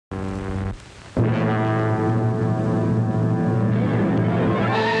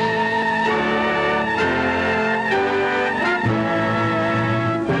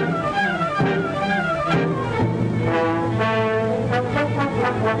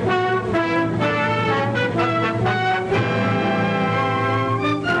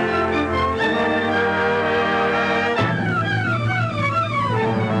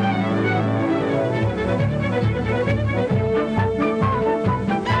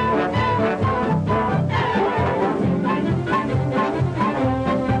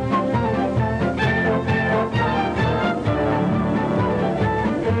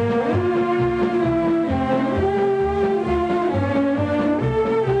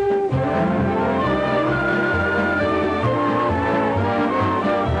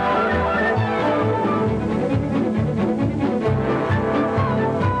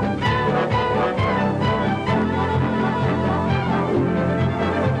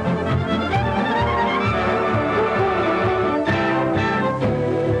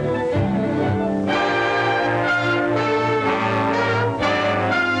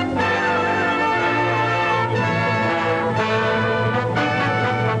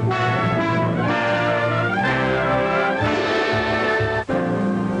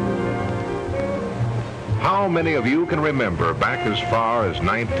many of you can remember back as far as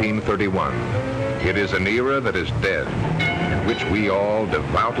 1931. It is an era that is dead, which we all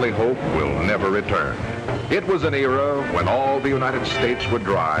devoutly hope will never return. It was an era when all the United States were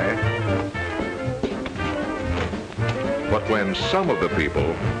dry, but when some of the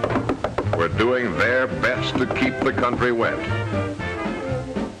people were doing their best to keep the country wet.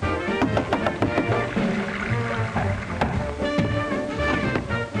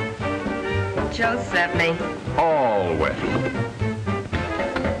 Joe sent me. All wet.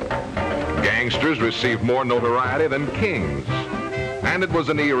 Gangsters received more notoriety than kings. And it was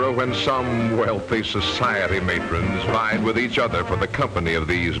an era when some wealthy society matrons vied with each other for the company of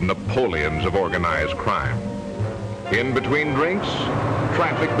these Napoleons of organized crime. In between drinks,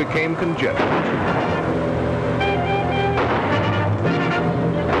 traffic became congested.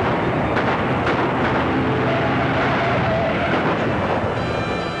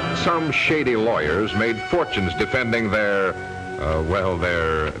 Some shady lawyers made fortunes defending their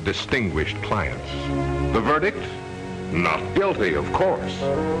distinguished clients. The verdict? Not guilty, of course.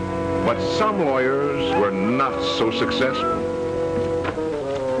 But some lawyers were not so successful.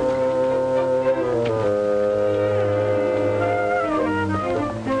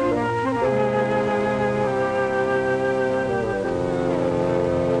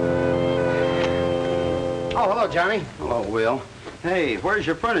 Oh, hello, Johnny. Hello, Will. Hey, where's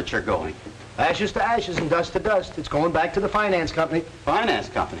your furniture going? Ashes to ashes and dust to dust. It's going back to the finance company. Finance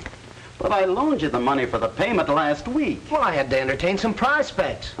company? But I loaned you the money for the payment last week. Well, I had to entertain some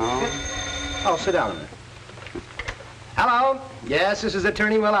prospects. Oh? Oh, sit down a minute. Hello? Yes, this is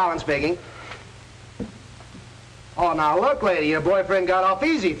Attorney Will Allen speaking. Oh, now look, lady, your boyfriend got off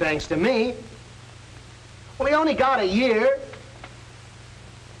easy thanks to me. Well, he only got a year.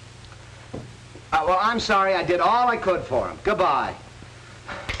 Well, I'm sorry. I did all I could for him. Goodbye.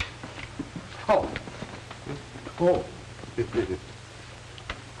 Oh. Oh.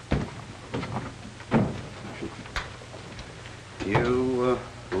 You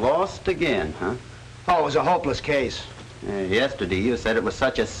lost again, huh? Oh, it was a hopeless case. Yesterday you said it was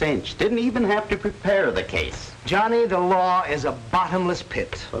such a cinch. Didn't even have to prepare the case. Johnny, the law is a bottomless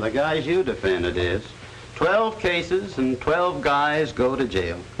pit. For the guys you defend, it is. 12 cases and 12 guys go to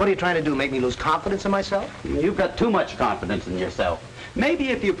jail. What are you trying to do, make me lose confidence in myself? You've got too much confidence in yourself. Maybe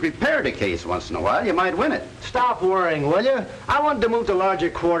if you prepared a case once in a while, you might win it. Stop worrying, will you? I wanted to move to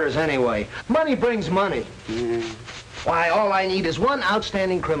larger quarters anyway. Money brings money. Yeah. Why, all I need is one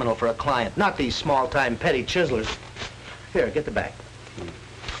outstanding criminal for a client, not these small-time petty chiselers. Here, get the bag.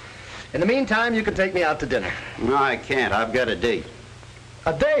 In the meantime, you can take me out to dinner. No, I can't. I've got a date.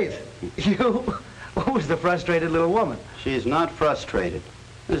 A date? You? Who's the frustrated little woman? She's not frustrated.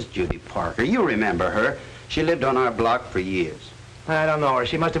 This is Judy Parker. You remember her. She lived on our block for years. I don't know her.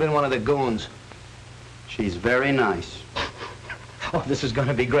 She must have been one of the goons. She's very nice. Oh, this is going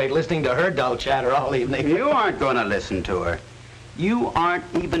to be great, listening to her dull chatter all evening. You aren't going to listen to her. You aren't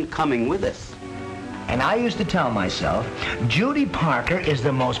even coming with us. And I used to tell myself, Judy Parker is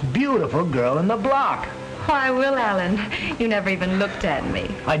the most beautiful girl in the block. Why, Will Allen, you never even looked at me.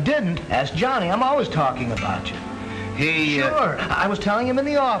 I didn't. Ask Johnny. I'm always talking about you. He... Sure. I was telling him in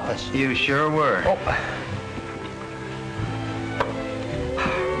the office. You sure were. Oh.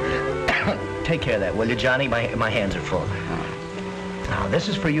 Take care of that, will you, Johnny? My hands are full. Now, this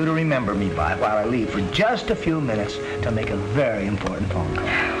is for you to remember me by while I leave for just a few minutes to make a very important phone call.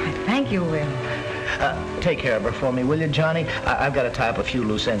 Thank you, Will. Take care of her for me, will you, Johnny? I've got to tie up a few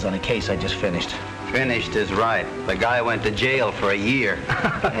loose ends on a case I just finished. Finished is right. The guy went to jail for a year.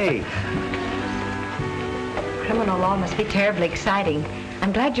 Hey. Criminal law must be terribly exciting.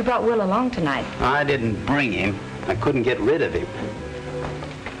 I'm glad you brought Will along tonight. I didn't bring him. I couldn't get rid of him.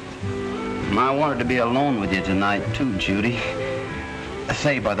 I wanted to be alone with you tonight, too, Judy.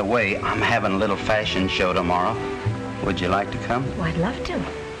 Say, by the way, I'm having a little fashion show tomorrow. Would you like to come? Oh, I'd love to.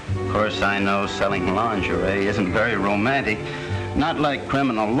 Of course, I know selling lingerie isn't very romantic. Not like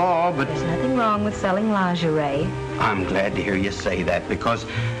criminal law, but... There's nothing wrong with selling lingerie. I'm glad to hear you say that because,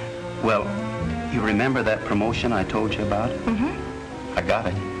 well, you remember that promotion I told you about? Mm-hmm. I got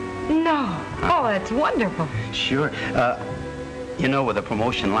it. No. Oh, that's wonderful. Sure. You know, with a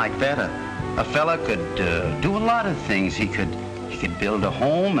promotion like that, a fella could do a lot of things. He could build a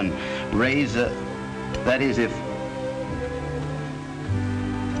home and raise a... That is, if...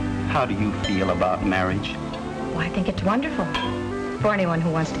 How do you feel about marriage? Oh, I think it's wonderful for anyone who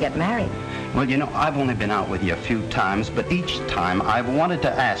wants to get married. Well, you know, I've only been out with you a few times, but each time I've wanted to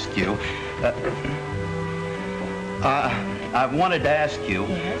ask you... I've wanted to ask you...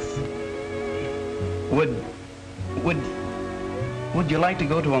 Yes? Would you like to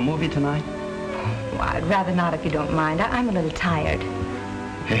go to a movie tonight? Well, I'd rather not if you don't mind. I'm a little tired.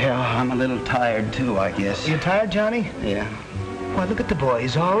 Yeah, I'm a little tired too, I guess. You tired, Johnny? Yeah. Well, look at the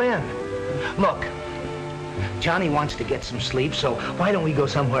boys all in. Look, Johnny wants to get some sleep, so why don't we go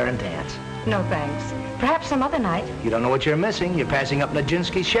somewhere and dance? No, thanks. Perhaps some other night. You don't know what you're missing. You're passing up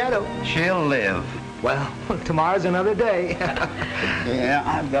Nijinsky's shadow. She'll live. Well, tomorrow's another day. Yeah,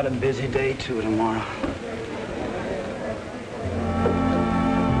 I've got a busy day too tomorrow.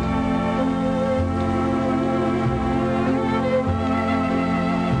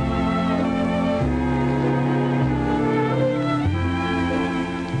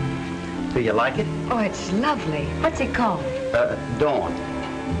 Do you like it? Oh, it's lovely. What's it called? Dawn.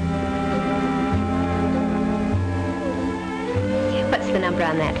 What's the number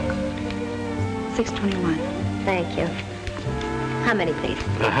on that? 621. Thank you. How many, please?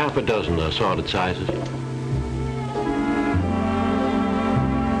 Half a dozen assorted sizes.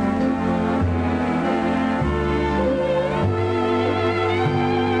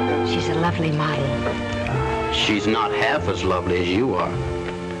 She's a lovely model. She's not half as lovely as you are.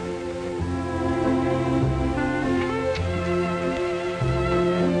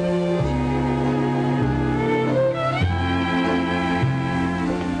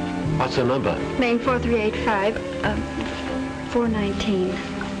 What's the number? Main 4385, 419.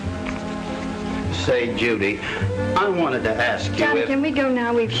 Say, Judy, I wanted to ask you Johnny, if... can we go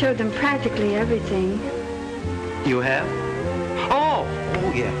now? We've showed them practically everything. You have? Oh,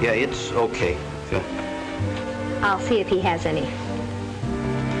 yeah, it's okay. I'll see if he has any.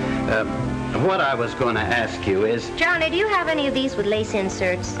 What I was going to ask you is... Johnny, do you have any of these with lace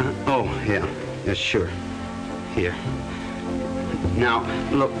inserts? Yeah, sure. Here. Now,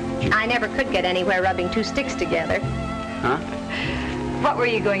 look... I never could get anywhere rubbing two sticks together. Huh? What were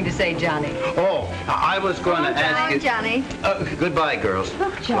you going to say, Johnny? Oh, I was going to ask you... Johnny. Goodbye, girls.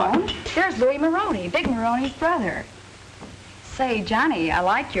 Look, Joan, there's Louis Maroney, Big Maroney's brother. Say, Johnny, I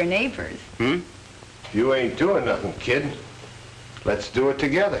like your neighbors. You ain't doing nothing, kid. Let's do it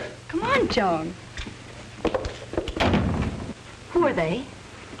together. Come on, Joan. Who are they?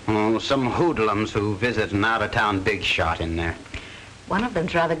 Oh, some hoodlums who visit an out-of-town big shot in there. One of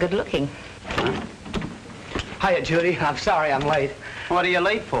them's rather good looking. Hiya, Judy. I'm sorry I'm late. What are you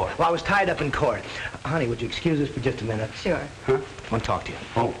late for? Well, I was tied up in court. Honey, would you excuse us for just a minute? Sure. Huh? I want to talk to you.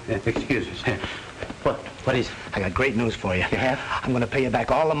 Oh, excuse us. What is it? I got great news for you. You have? I'm going to pay you back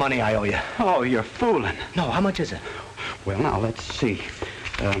all the money I owe you. Oh, you're fooling. No, how much is it? Well, now, let's see.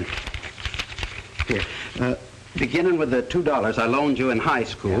 Here. Beginning with the $2 I loaned you in high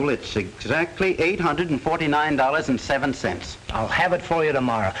school, it's exactly $849.07. I'll have it for you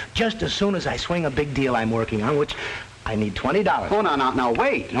tomorrow, just as soon as I swing a big deal I'm working on, which I need $20. Oh, no,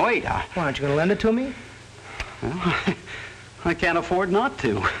 wait. Why, aren't you going to lend it to me? Well, I can't afford not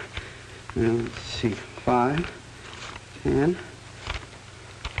to. Let's see, 5, 10,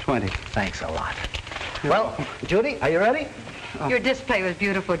 20. Thanks a lot. Well, Judy, are you ready? Your display was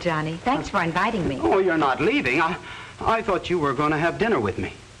beautiful, Johnny. Thanks for inviting me. Oh, you're not leaving. I thought you were going to have dinner with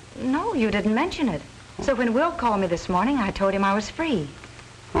me. No, you didn't mention it. So when Will called me this morning, I told him I was free.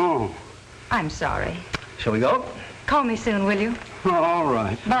 Oh. I'm sorry. Shall we go? Call me soon, will you? Oh, all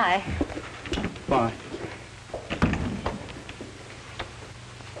right. Bye. Bye.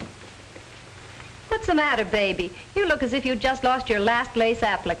 What's the matter, baby? You look as if you just lost your last lace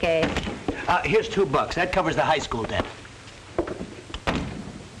applique. Here's $2. That covers the high school debt.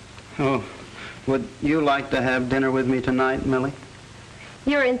 Oh, would you like to have dinner with me tonight, Millie?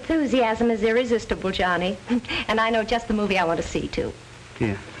 Your enthusiasm is irresistible, Johnny. And I know just the movie I want to see, too.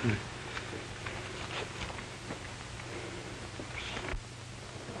 Yeah.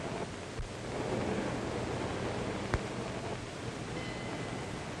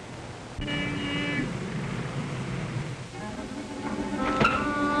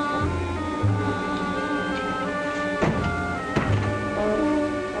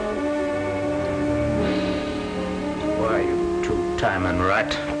 Timing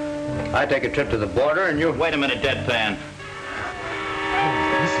right. I take a trip to the border and you... Wait a minute, deadpan.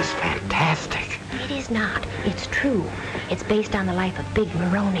 This is fantastic. It is not. It's true. It's based on the life of Big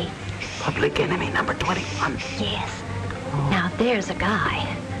Maroney. Public enemy number 21. Yes. Now, there's a guy.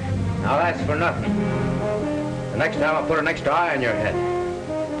 Now that's for nothing. The next time I'll put an extra eye on your head.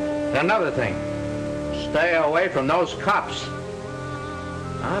 And another thing. Stay away from those cops.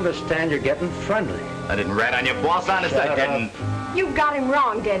 I understand you're getting friendly. I didn't rat on your boss, honest, I didn't. You got him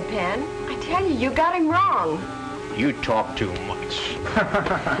wrong, Deadpan. I tell you, you got him wrong. You talk too much.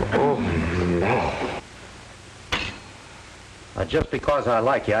 Oh, no. Just because I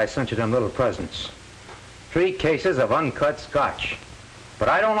like you, I sent you them little presents. 3 cases of uncut scotch. But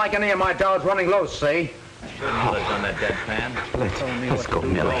I don't like any of my dogs running loose, see? Let's go,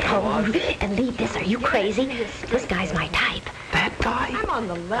 Millie. Oh, and leave this. Are you crazy? This guy's my type. That guy? I'm on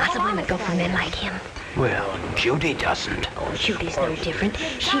the level. Lots of women go for men like him. Well, Judy doesn't. Oh, Judy's no different.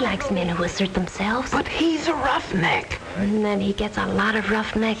 She likes men who assert themselves. But he's a roughneck. And then he gets a lot of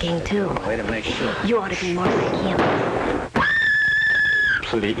roughnecking, too. Way to make sure. You ought to be more like him.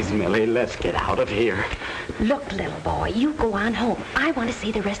 Please, Millie, let's get out of here. Look, little boy, you go on home. I want to see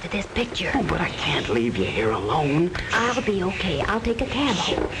the rest of this picture. Oh, but I can't leave you here alone. I'll be okay. I'll take a cab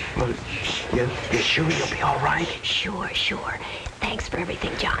home. Well, you sure you'll be all right? Sure. Thanks for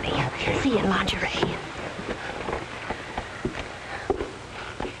everything, Johnny. Okay. See you in lingerie.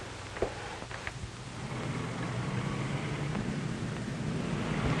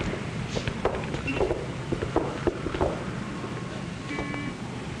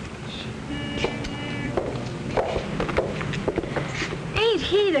 'Ain't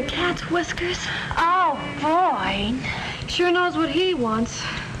he the cat's whiskers? Oh, boy. Sure knows what he wants.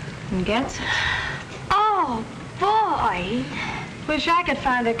 And gets it. Oh, boy. Wish I could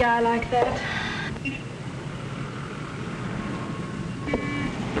find a guy like that.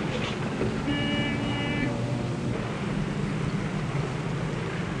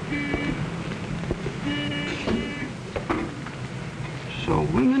 So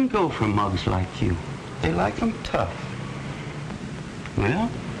women go for mugs like you. They like them tough.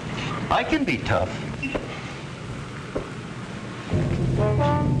 Well, I can be tough.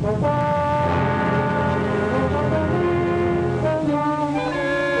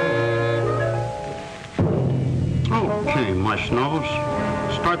 Okay, mush nose.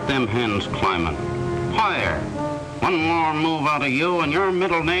 Start them hens climbing. Higher. One more move out of you and your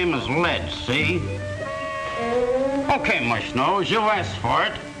middle name is Lead, see? Okay, mush nose, you asked for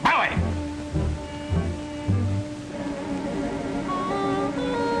it. Bowie!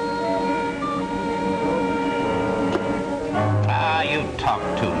 You talk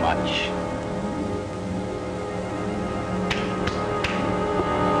too much.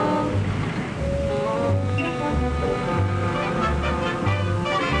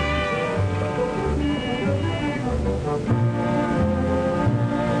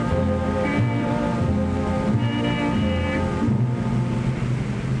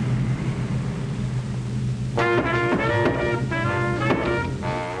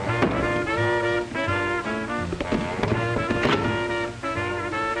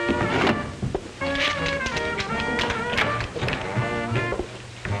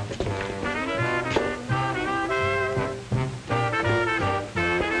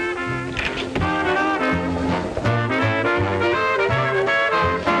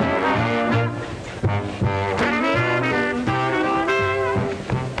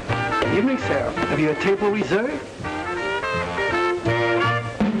 Have you a table reserved?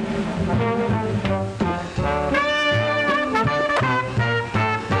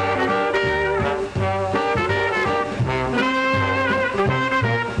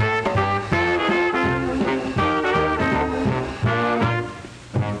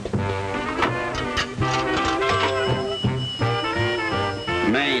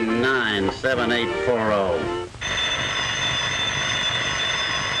 Main 97840.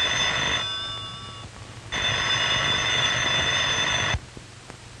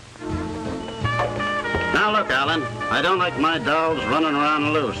 Now look, Alan, I don't like my dogs running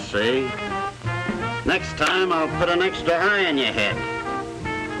around loose, see? Next time I'll put an extra eye in your head.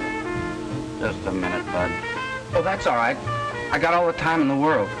 Just a minute, bud. Oh, that's all right. I got all the time in the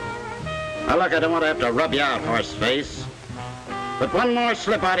world. Now look, I don't want to have to rub you out, horse face. But one more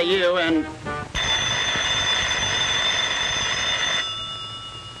slip out of you and...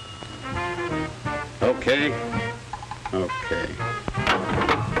 Okay? Okay.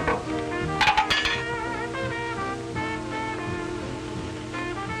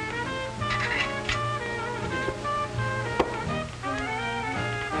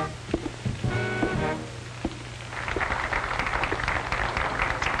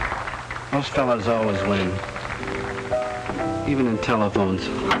 Those fellas always win. Even in telephones.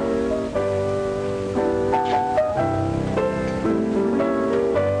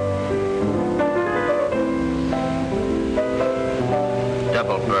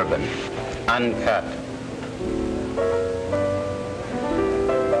 Double bourbon. Uncut.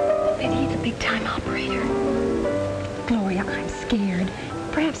 Maybe he's a big-time operator. Gloria, I'm scared.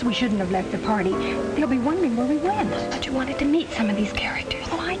 Perhaps we shouldn't have left the party. They'll be wondering where we went. But you wanted to meet some of these characters.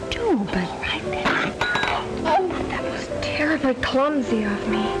 Oh, I do, but... All right, then. Oh, that was Terribly clumsy of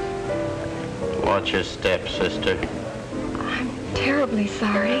me. Watch your step, sister. I'm terribly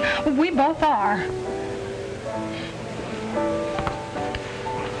sorry. We both are.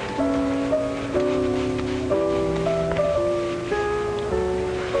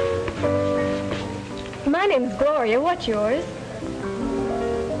 name's Gloria. What's yours?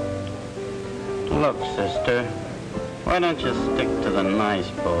 Look, sister, why don't you stick to the nice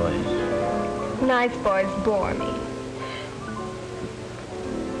boys? Nice boys bore me.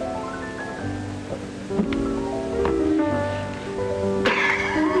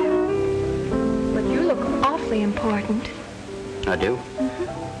 But you look awfully important. I do?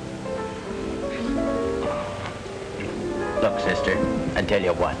 Look, sister, I tell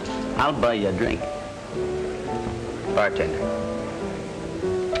you what, I'll buy you a drink. Bartender.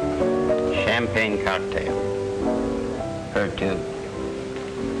 Champagne cocktail. Her too.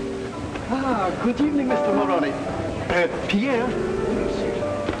 Ah, good evening, Mr. Moroni. Pierre.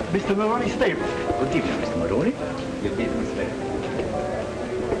 Mr. Moroni's stable. Good evening, Mr. Moroni. Good evening, sir.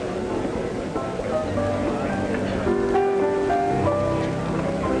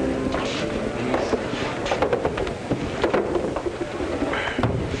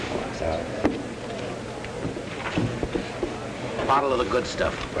 Bottle of the good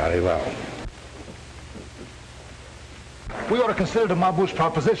stuff. Very well. We ought to consider the Mabouche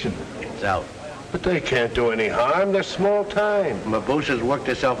proposition. It's out. But they can't do any harm. They're small time. Mabouche has worked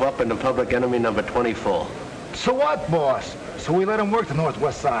herself up into public enemy number 24. So what, boss? So we let him work the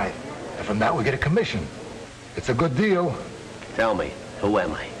Northwest Side. And from that, we get a commission. It's a good deal. Tell me, who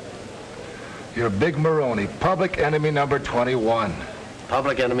am I? You're Big Maroney, public enemy number 21.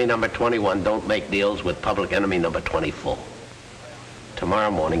 Public enemy number 21 don't make deals with public enemy number 24.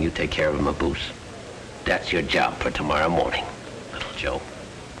 Tomorrow morning, you take care of Mabouche. That's your job for tomorrow morning, little Joe.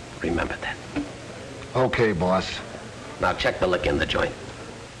 Remember that. Okay, boss. Now check the lick in the joint.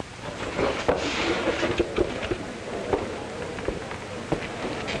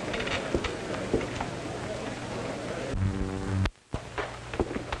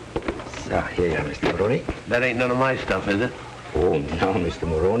 So, here you are, Mr. Moroni. That ain't none of my stuff, is it? Oh, no, Mr.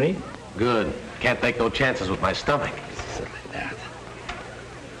 Moroni. Good. Can't take no chances with my stomach. Certainly not.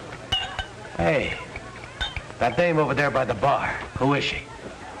 Hey, that dame over there by the bar, who is she?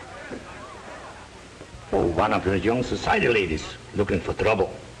 Oh, one of the young society ladies looking for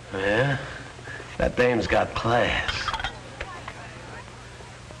trouble. Yeah? That dame's got class.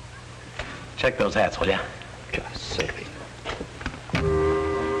 Check those hats, will ya? Yeah, certainly.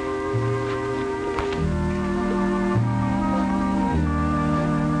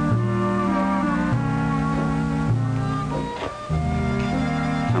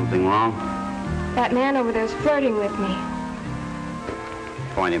 Something wrong? That man over there's flirting with me.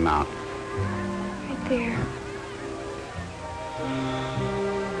 Point him out. Right there.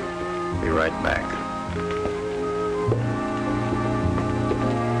 Be right back.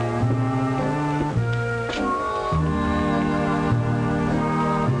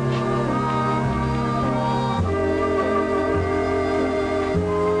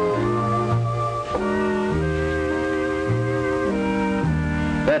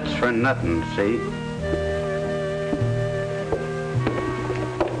 That's for nothing, see?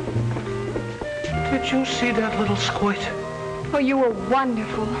 Did you see that little squid? Oh, you were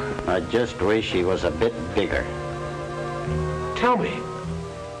wonderful. I just wish he was a bit bigger. Tell me,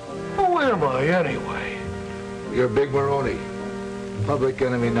 who am I anyway? You're Big Maroney, public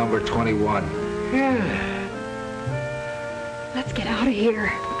enemy number 21. Yeah. Let's get out of here.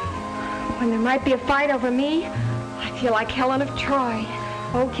 When there might be a fight over me, I feel like Helen of Troy.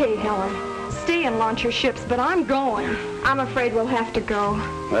 Okay, Helen. Stay and launch your ships, but I'm going. I'm afraid we'll have to go.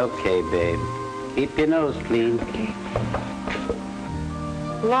 Okay, babe. Keep your nose clean. Okay.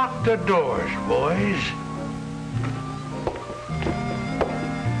 Lock the doors, boys.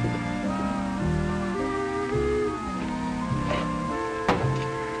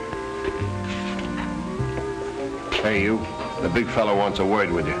 Hey, you. The big fella wants a word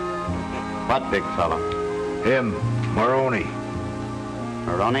with you. What big fella? Him, Maroney.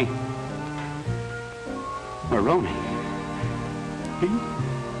 Maroney? Maroney?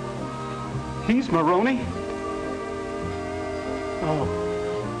 He's Maroney? Oh.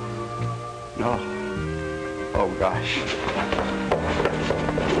 Oh. Oh, gosh.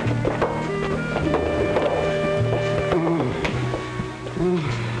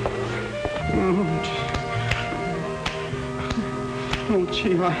 Oh,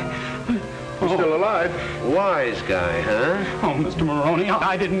 gee, You're still alive? Wise guy, huh? Oh, Mr. Maroney,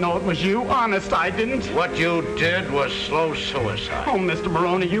 I didn't know it was you. Honest, I didn't. What you did was slow suicide. Oh, Mr.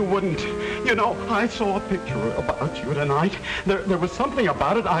 Maroney, you wouldn't. You know, I saw a picture about you tonight. There was something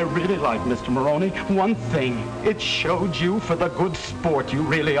about it I really liked, Mr. Maroney. One thing, it showed you for the good sport you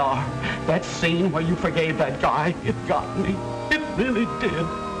really are. That scene where you forgave that guy, it got me. It really did.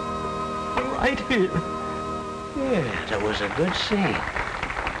 Right here. Yeah, that was a good scene.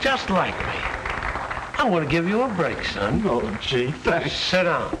 Just like me. I want to give you a break, son. Oh, gee, thanks. Sit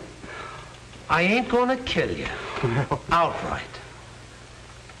down. I ain't gonna kill you. Outright.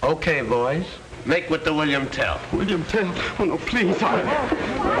 Okay, boys. Make with the William Tell. William Tell? Oh, no, please.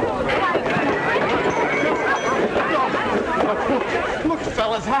 Look,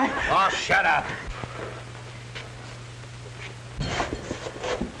 fellas, Oh, shut up.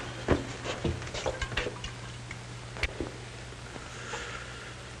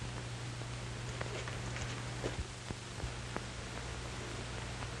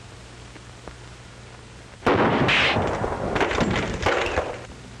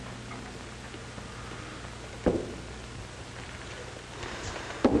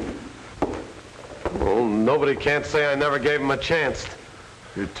 Nobody can't say I never gave him a chance.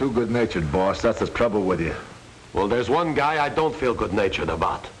 You're too good-natured, boss. That's the trouble with you. Well, there's one guy I don't feel good-natured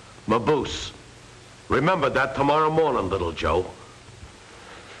about. Maboose. Remember that tomorrow morning, little Joe.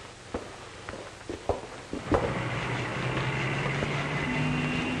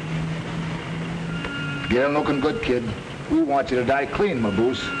 Get him looking good, kid. We want you to die clean,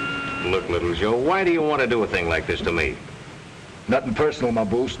 Maboose. Look, little Joe, why do you want to do a thing like this to me? Nothing personal,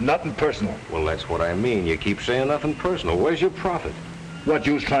 Maboose. Nothing personal. Well, that's what I mean. You keep saying nothing personal. Where's your profit? What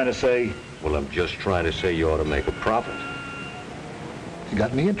you was trying to say? Well, I'm just trying to say you ought to make a profit. You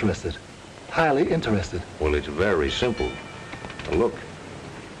got me interested. Highly interested. Well, it's very simple. Now, look,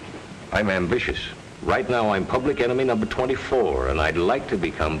 I'm ambitious. Right now, I'm public enemy number 24, and I'd like to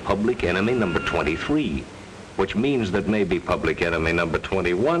become public enemy number 23, which means that maybe public enemy number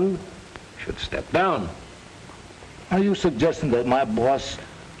 21 should step down. Are you suggesting that my boss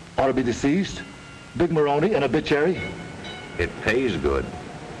ought to be deceased? Big Maroney, an obituary? It pays good.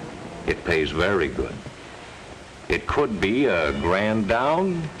 It pays very good. It could be a grand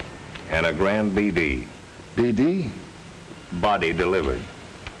down and a grand BD. BD? Body delivered.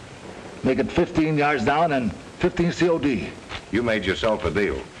 Make it 15 yards down and 15 COD. You made yourself a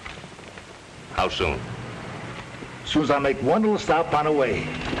deal. How soon? As soon as I make one little stop on the way.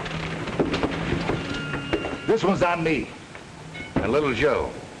 This one's on me. And little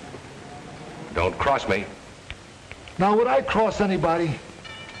Joe, don't cross me. Now, would I cross anybody?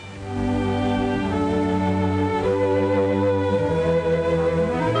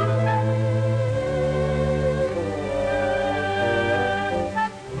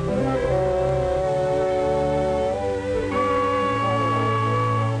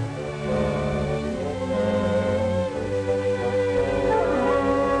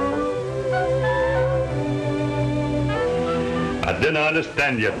 I didn't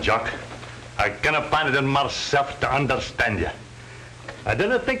understand you, Jock. I couldn't find it in myself to understand you. I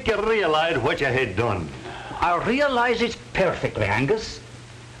didn't think you realized what you had done. I realize it perfectly, Angus.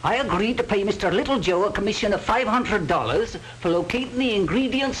 I agreed to pay Mr. Little Joe a commission of $500 for locating the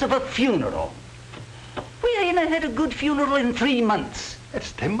ingredients of a funeral. We ain't had a good funeral in 3 months.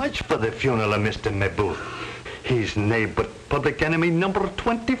 It's too much for the funeral of Mr. Maboose. He's nae but public enemy number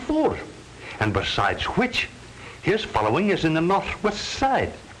 24. And besides which, his following is in the northwest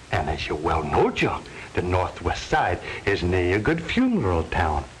side. And as you well know, Jock, the northwest side is nae a good funeral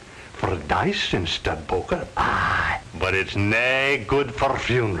town. For dice and stud poker, aye. But it's nae good for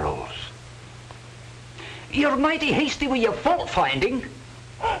funerals. You're mighty hasty with your fault-finding.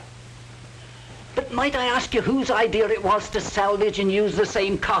 But might I ask you whose idea it was to salvage and use the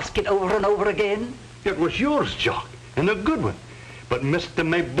same casket over and over again? It was yours, Jock, and a good one. But Mr.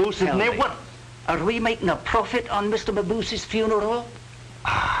 Maboose is nae what? Are we making a profit on Mr. Maboose's funeral?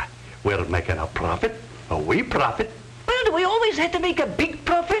 Ah, we're making a profit. A wee profit. Well, do we always have to make a big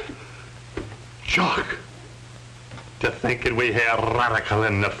profit? Jock, to think that we have a radical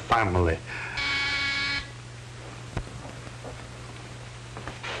in the family.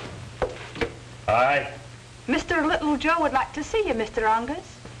 Aye. Mr. Little Joe would like to see you, Mr.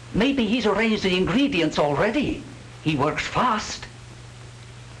 Angus. Maybe he's arranged the ingredients already. He works fast.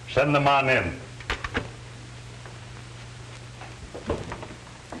 Send them on in.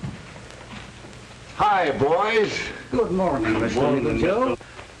 Hi, boys. Good morning, Mr. Little Joe.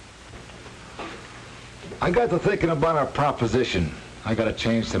 I got to thinking about our proposition. I got a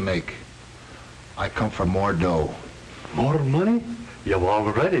change to make. I come for more dough. More money? You've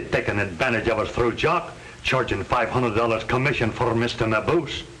already taken advantage of us through Jock, charging $500 commission for Mr.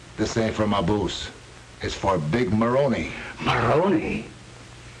 Maboose. This ain't for Maboose. It's for Big Maroney. Maroney?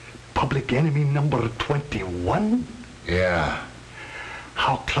 Public enemy number 21? Yeah.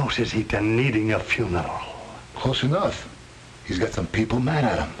 How close is he to needing a funeral? Close enough. He's got some people mad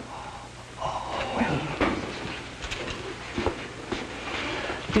at him.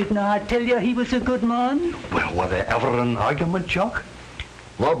 Didn't I tell you he was a good man? Well, were there ever an argument, Jock?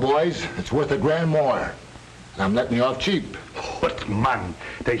 Well, boys, it's worth $1,000 more. And I'm letting you off cheap. What, man?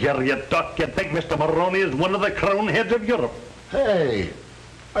 To hear you talk, you think Mr. Maroney is one of the crown heads of Europe. Hey,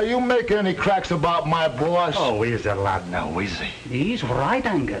 are you making any cracks about my boss? Oh, he's a lad now, is he? He's right,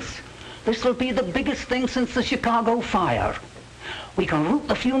 Angus. This'll be the biggest thing since the Chicago fire. We can route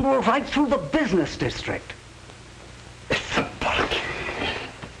the funeral right through the business district. It's a bargain.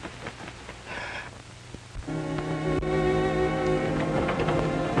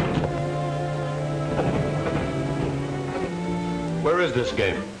 Where is this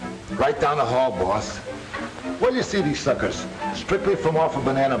game? Right down the hall, boss. Where do you see these suckers? Strictly from off a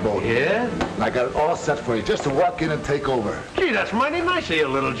banana boat. Yeah? And I got it all set for you, just to walk in and take over. Gee, that's mighty nice of you,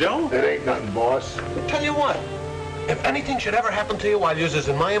 little Joe. It ain't nothing, boss. Tell you what, if anything should ever happen to you while you're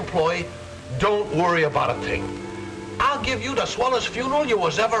in my employ, don't worry about a thing. I'll give you the swellest funeral you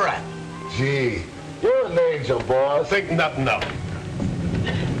was ever at. Gee, you're an angel, boss. Think nothing of it.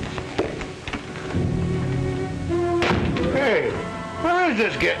 Hey, where is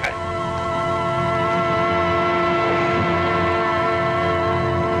this getting?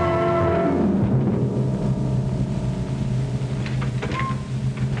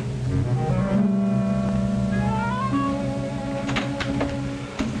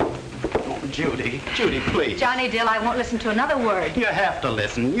 Judy, please. Johnny Dill, I won't listen to another word. You have to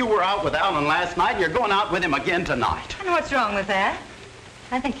listen. You were out with Alan last night, and you're going out with him again tonight. And what's wrong with that?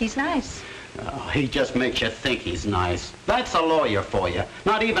 I think he's nice. Oh, he just makes you think he's nice. That's a lawyer for you.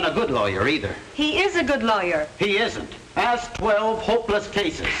 Not even a good lawyer, either. He is a good lawyer. He isn't. Ask 12 hopeless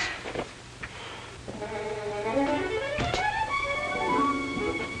cases.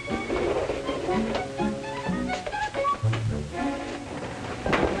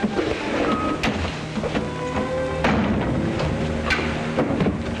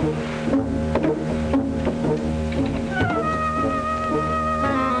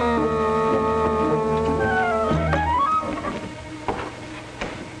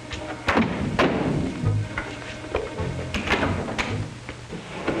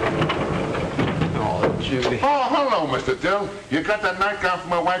 Mr. Dill, you got that nightgown for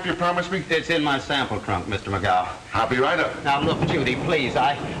my wife you promised me? It's in my sample trunk, Mr. McGow. I'll be right up. Now, look, Judy, please,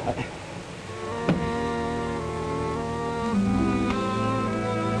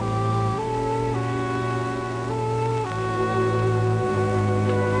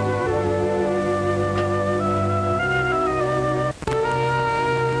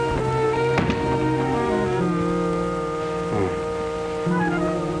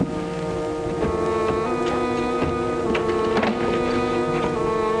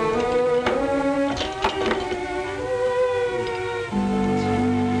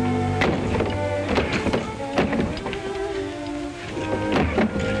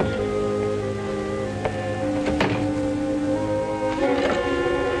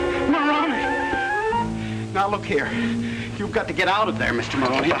 look here. You've got to get out of there, Mr.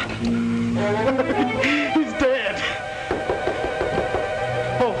 Maroney. He's dead.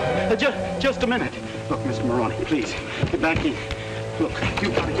 Oh, just a minute. Look, Mr. Maroney, please, get back in. Look,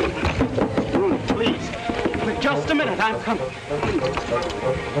 you've got to get back. Maroney, please. Just a minute, I'm coming.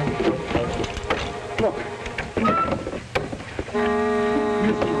 Look.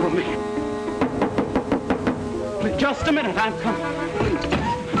 Mr. Maroney. Please, just a minute, I'm coming.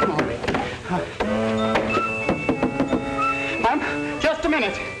 Maroney. Just a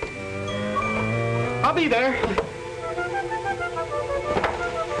minute. I'll be there.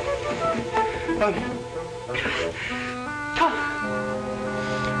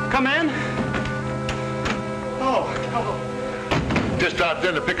 Come in. Oh. Just out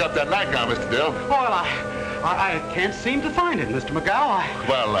there to pick up that nightgown, Mr. Dill. Well, I can't seem to find it, Mr. McGow.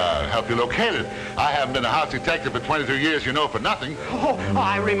 Well, help you locate it. I haven't been a house detective for 22 years, you know, for nothing. Oh,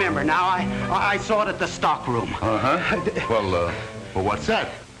 I remember now. I saw it at the stock room. Uh-huh. Well, what's that?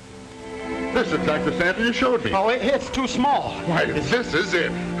 This looks like the sample you showed me. Oh, it's too small. Why, this is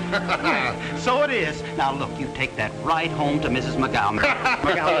it. So it is. Now, look, you take that right home to Mrs. McGow.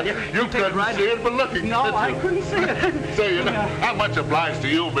 McGow, will you? You couldn't see it for looking. No, I couldn't see it. Say, you know, I'm much obliged to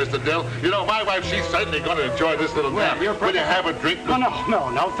you, Mr. Dill. You know, my wife, she's certainly going to enjoy this little nap. Will you have a drink?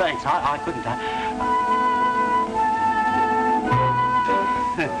 No, thanks. I couldn't.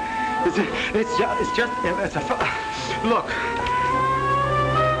 It's just a... Look.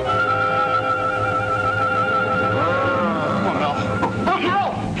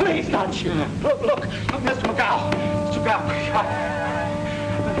 Please, not you. Look, Mr. McGow. Mr. McGow.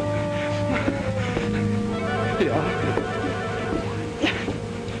 Yeah.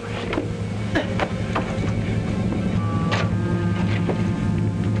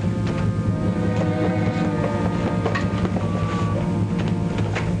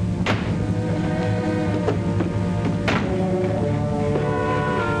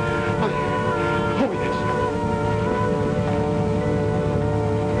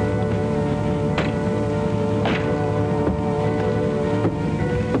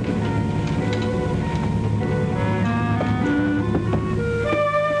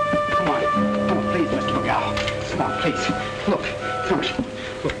 please. Look, come on.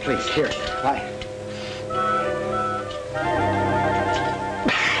 Look, please, here.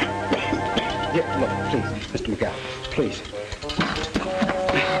 Here, look, please, Mr. McGowan, please.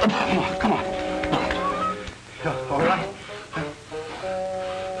 Come on. All right?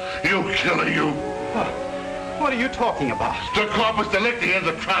 You killer, you. What are you talking about? The corpus delicti in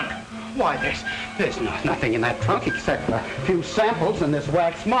the trunk. Why, there's nothing in that trunk except a few samples and this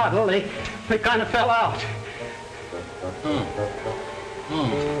wax model. They kind of fell out.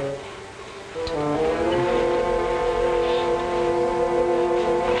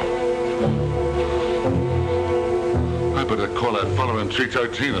 I better call that fellow in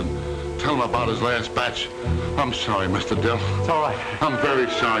 313 and tell him about his last batch. I'm sorry, Mr. Dill. It's all right. I'm very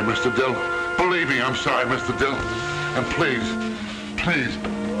sorry, Mr. Dill. Believe me, I'm sorry, Mr. Dill. And please,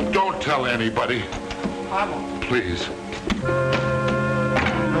 don't tell anybody. I won't. Please.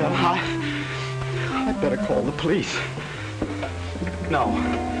 Well, I'd better call the police. No,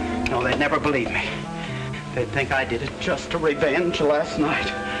 they'd never believe me. They'd think I did it just to revenge last night.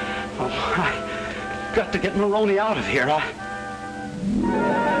 Oh, I got to get Maroney out of here.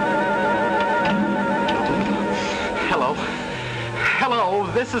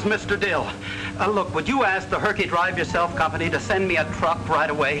 Hello, this is Mr. Dill. Look, would you ask the Herky Drive Yourself Company to send me a truck right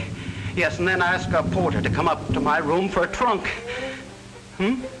away? Yes, and then ask a porter to come up to my room for a trunk.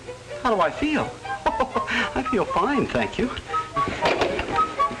 How do I feel? I feel fine, thank you.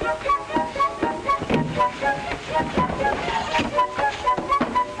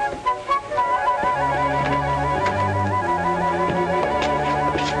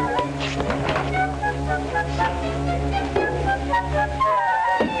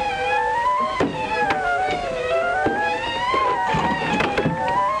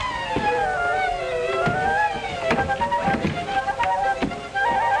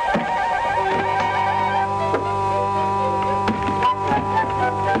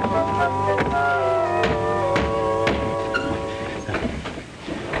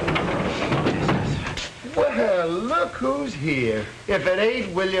 Who's here? If it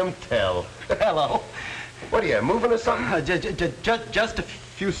ain't William Tell. Hello. What are you, moving or something? Just a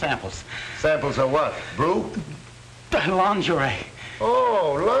few samples. Samples of what? Brew? Lingerie.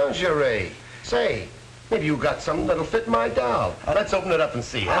 Oh, lingerie. Say, maybe you got something that'll fit my doll. Let's open it up and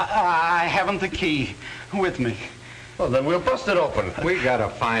see, huh? I haven't the key with me. Well, then we'll bust it open. We gotta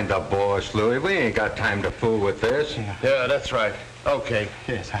find the boss, Louis. We ain't got time to fool with this. Yeah, that's right. Okay.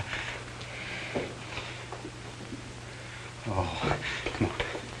 Yes, Oh, come on.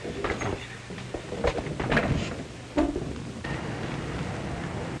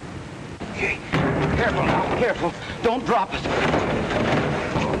 Okay, careful now, careful. Don't drop it.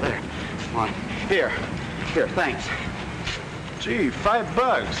 Oh, there. Come on. Here, thanks. Gee,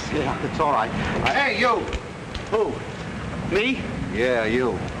 $5. Yeah, it's all right. Hey, you! Who? Me? Yeah,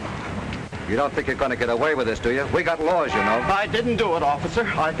 you. You don't think you're going to get away with this, do you? We got laws, you know. I didn't do it, officer.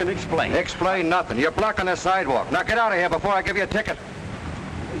 I can explain. Explain nothing. You're blocking the sidewalk. Now get out of here before I give you a ticket.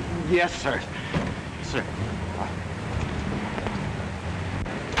 Yes, sir. Sir.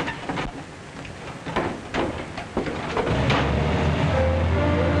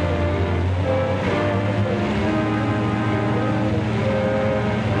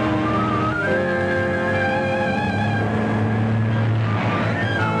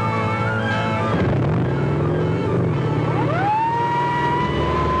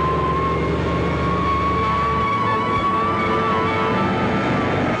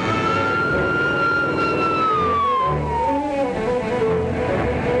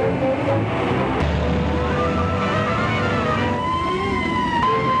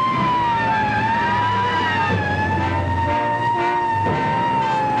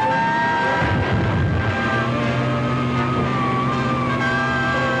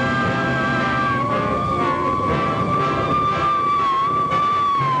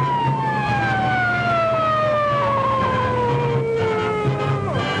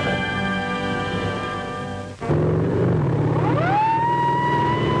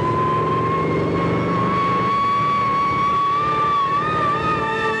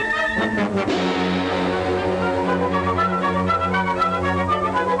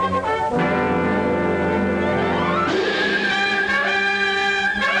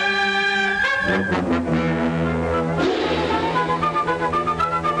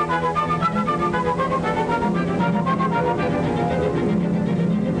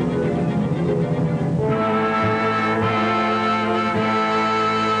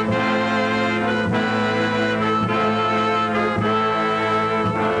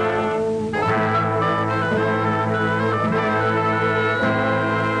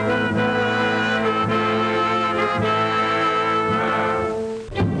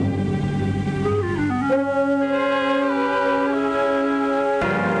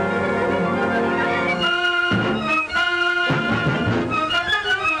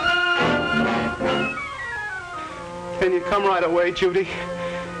 Can you come right away, Judy?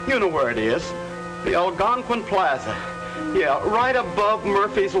 You know where it is. The Algonquin Plaza. Yeah, right above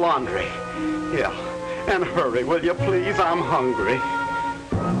Murphy's Laundry. Yeah. And hurry, will you please? I'm hungry.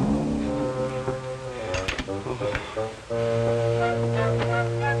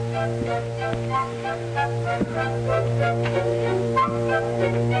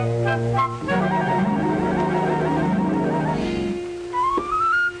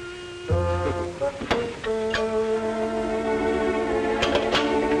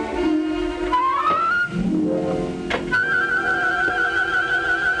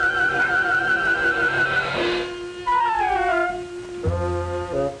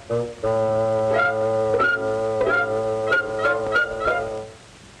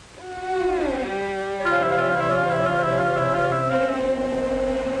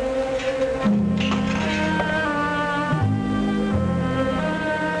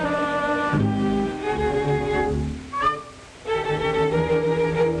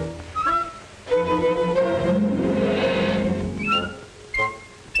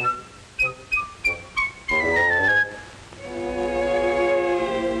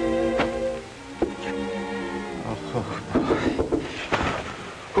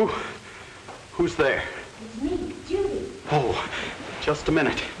 Who's there? It's me, Judy. Oh, just a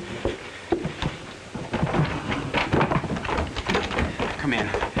minute. Come in.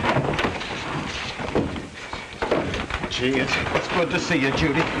 Gee, it's good to see you,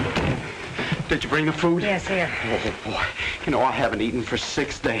 Judy. Did you bring the food? Yes, here. Oh, boy. You know, I haven't eaten for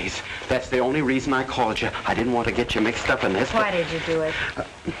 6 days. That's the only reason I called you. I didn't want to get you mixed up in this. Why did you do it?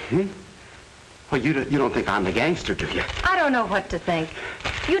 Well, you don't think I'm the gangster, do you? I don't know what to think.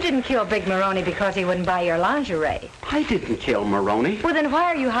 You didn't kill Big Maroney because he wouldn't buy your lingerie. I didn't kill Maroney. Well, then why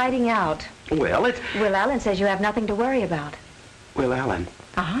are you hiding out? Well, Will Allen says you have nothing to worry about. Will Allen?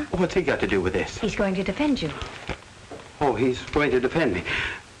 Uh-huh. What's he got to do with this? He's going to defend you. Oh, he's going to defend me.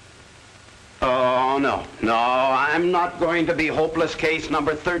 Oh, no. No, I'm not going to be hopeless case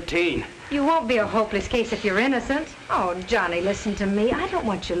number 13. You won't be a hopeless case if you're innocent. Oh, Johnny, listen to me. I don't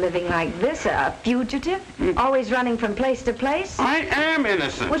want you living like this, a fugitive, always running from place to place. I am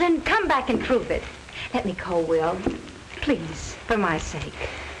innocent. Well, then come back and prove it. Let me call Will. Please, for my sake.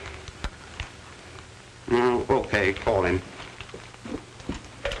 Okay, call him.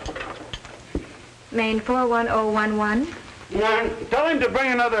 Main 41011. Tell him to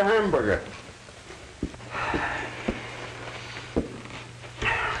bring another hamburger.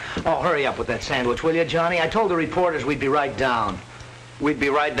 Oh, hurry up with that sandwich, will you, Johnny? I told the reporters we'd be right down. We'd be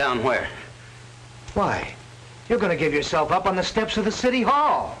right down where? Why? You're going to give yourself up on the steps of the City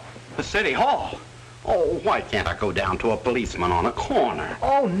Hall. The City Hall? Oh, why can't I go down to a policeman on a corner?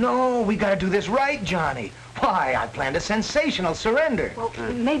 Oh, no, we got to do this right, Johnny. Why, I planned a sensational surrender. Well,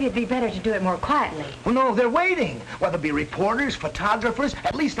 maybe it'd be better to do it more quietly. Well, no, they're waiting. Well, there'll be reporters, photographers,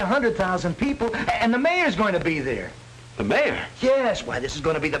 at least 100,000 people, and the mayor's going to be there. The mayor? Yes, why, this is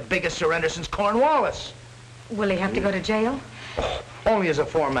going to be the biggest surrender since Cornwallis. Will he have to go to jail? Oh, only as a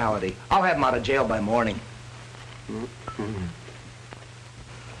formality. I'll have him out of jail by morning.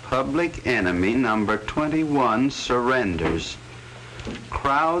 Public enemy number 21 surrenders.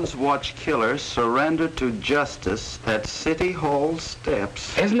 Crowds watch killer surrender to justice at City Hall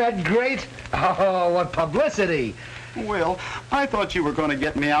steps. Isn't that great? Oh, what publicity. Well, I thought you were going to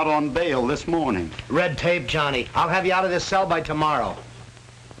get me out on bail this morning. Red tape, Johnny. I'll have you out of this cell by tomorrow.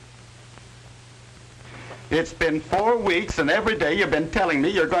 It's been 4 weeks, and every day you've been telling me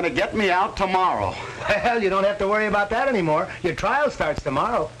you're going to get me out tomorrow. Well, you don't have to worry about that anymore. Your trial starts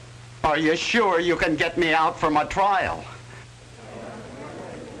tomorrow. Are you sure you can get me out from a trial?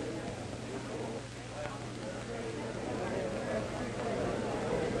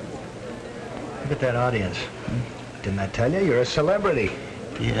 Look at that audience. Didn't I tell you? You're a celebrity.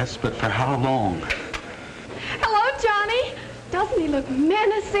 Yes, but for how long? Hello, Johnny. Doesn't he look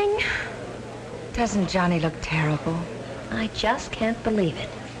menacing? Doesn't Johnny look terrible? I just can't believe it.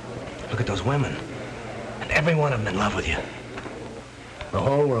 Look at those women. And every one of them in love with you. The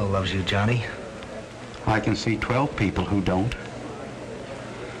whole world loves you, Johnny. I can see 12 people who don't.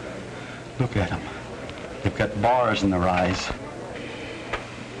 Look at them. They've got bars in their eyes.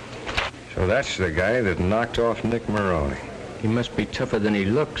 So that's the guy that knocked off Nick Maroney. He must be tougher than he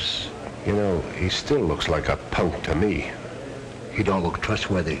looks. You know, he still looks like a punk to me. He don't look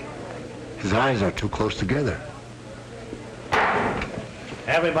trustworthy. His eyes are too close together.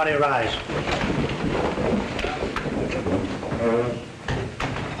 Everybody rise.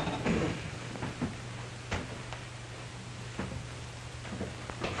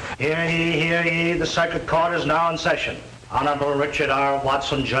 Hear ye, hear ye. The circuit court is now in session. Honorable Richard R.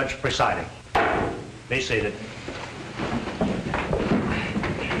 Watson, judge presiding. Be seated.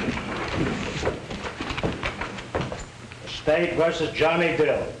 State versus Johnny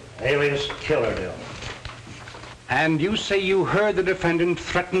Dill, alias Killer Dill. And you say you heard the defendant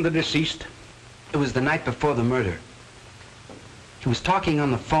threaten the deceased? It was the night before the murder. He was talking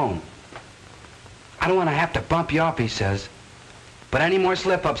on the phone. I don't want to have to bump you up, he says. But any more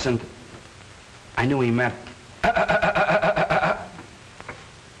slip-ups and... I knew he meant...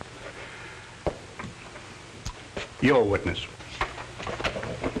 Your witness.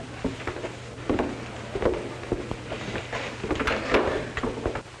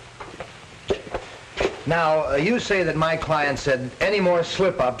 Now, you say that my client said any more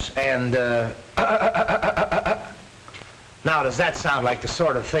slip-ups and, Now, does that sound like the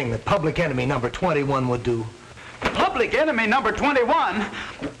sort of thing that public enemy number 21 would do? Public enemy number 21?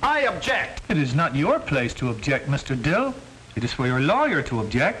 I object. It is not your place to object, Mr. Dill. It is for your lawyer to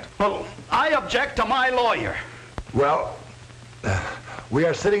object. Well, I object to my lawyer. Well, we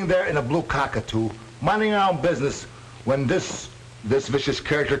are sitting there in a blue cockatoo, minding our own business, when this vicious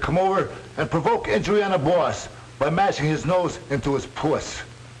character come over and provoke injury on the boss by mashing his nose into his puss.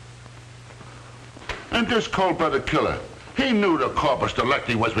 And this cold-blooded killer, he knew the corpus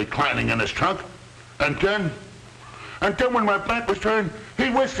delicti was reclining in his trunk. And then when my back was turned, he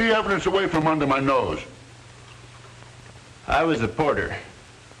whisked the evidence away from under my nose. I was the porter.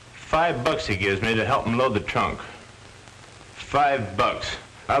 $5 he gives me to help him load the trunk. $5.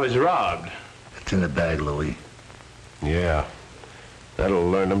 I was robbed. It's in the bag, Louis. Yeah. That'll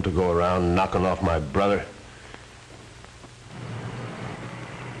learn them to go around knocking off my brother.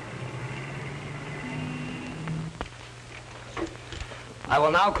 I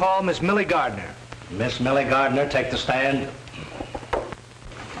will now call Miss Millie Gardner. Miss Millie Gardner, take the stand.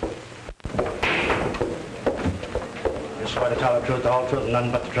 You swear to tell the truth, the whole truth, and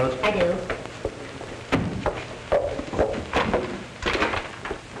nothing but the truth? I do.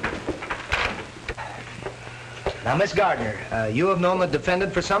 Now, Miss Gardner, you have known the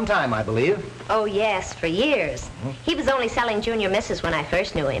defendant for some time, I believe. Oh, yes, for years. He was only selling junior misses when I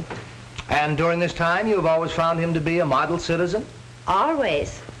first knew him. And during this time, you have always found him to be a model citizen?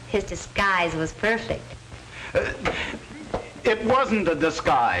 Always. His disguise was perfect. It wasn't a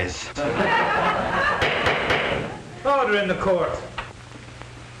disguise. Order in the court.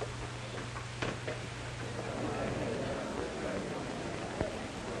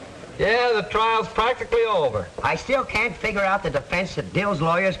 Yeah, the trial's practically over. I still can't figure out the defense that Dill's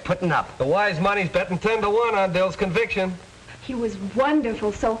lawyer's putting up. The wise money's betting 10 to 1 on Dill's conviction. He was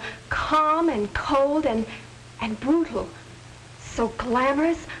wonderful, so calm and cold and brutal. So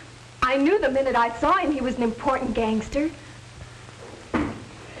glamorous. I knew the minute I saw him he was an important gangster. I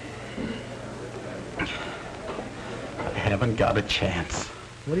haven't got a chance.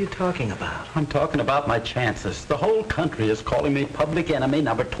 What are you talking about? I'm talking about my chances. The whole country is calling me public enemy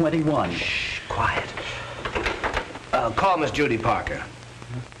number 21. Shh, quiet. Call Miss Judy Parker.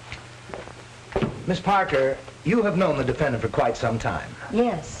 Miss Parker, you have known the defendant for quite some time.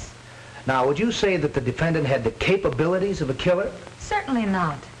 Yes. Now, would you say that the defendant had the capabilities of a killer? Certainly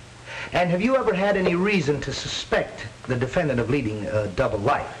not. And have you ever had any reason to suspect the defendant of leading a double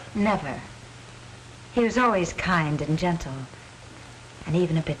life? Never. He was always kind and gentle, and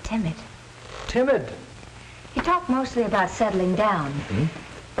even a bit timid. Timid? He talked mostly about settling down.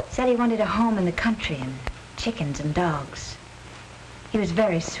 Said he wanted a home in the country and chickens and dogs. He was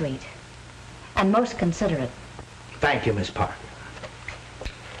very sweet and most considerate. Thank you, Miss Parker.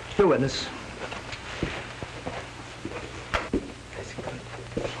 Mr. Witness.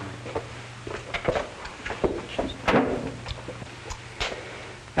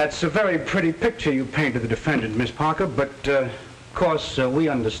 That's a very pretty picture you painted the defendant, Miss Parker, but, of course, we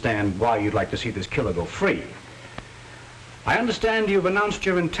understand why you'd like to see this killer go free. I understand you've announced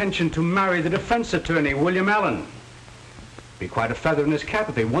your intention to marry the defense attorney, William Allen. Be quite a feather in his cap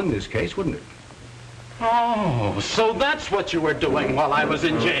if they won this case, wouldn't it? Oh, so that's what you were doing while I was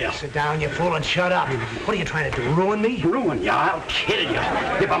in jail. Sit down, you fool, and shut up. What are you trying to do, ruin me? Ruin you? I'll kill you.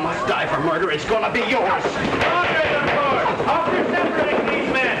 If I must die for murder, it's gonna be yours. Order in the court! After separating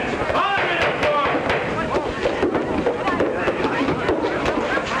these men! Order in the court!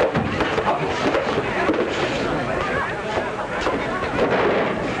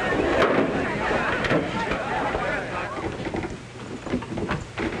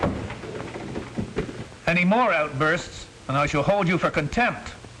 Any more outbursts, and I shall hold you for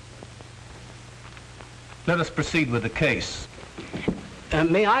contempt. Let us proceed with the case.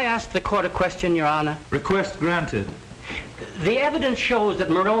 May I ask the court a question, Your Honor? Request granted. The evidence shows that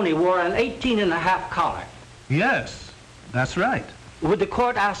Maroney wore an 18.5 collar. Yes, that's right. Would the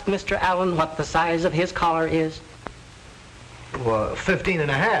court ask Mr. Allen what the size of his collar is? Well,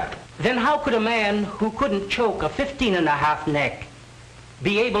 15.5. Then how could a man who couldn't choke a 15.5 neck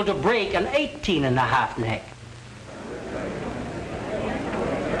be able to break an 18.5 neck?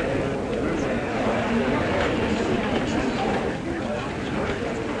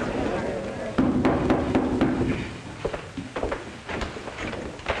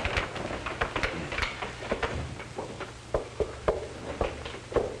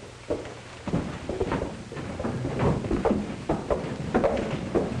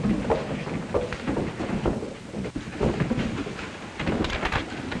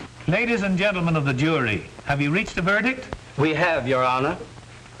 Ladies and gentlemen of the jury, have you reached a verdict? We have, Your Honor.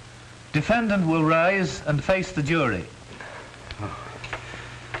 Defendant will rise and face the jury.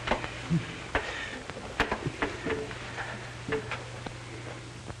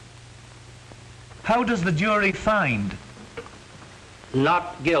 How does the jury find?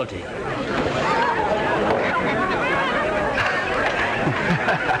 Not guilty.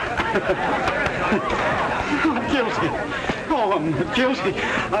 Guilty. Oh, I'm guilty.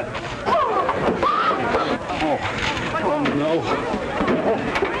 Oh, no.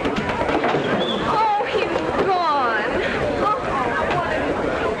 Oh, he's gone.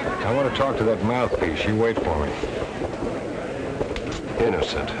 I want to talk to that mouthpiece. You wait for me.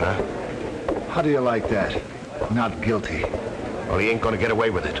 Innocent, huh? How do you like that? Not guilty. Well, he ain't gonna get away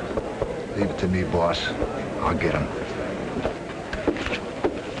with it. Leave it to me, boss. I'll get him.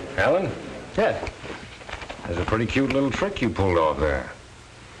 Alan? Yeah. There's a pretty cute little trick you pulled off there.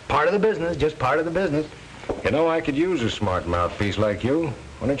 Part of the business, just part of the business. You know, I could use a smart mouthpiece like you.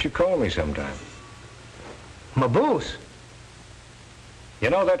 Why don't you call me sometime? Maboose? You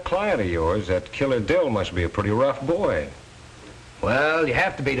know, that client of yours, that killer Dill, must be a pretty rough boy. Well, you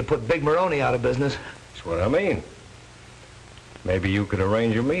have to be to put Big Maroney out of business. That's what I mean. Maybe you could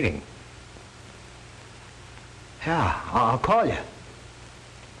arrange a meeting. Yeah, I'll call you.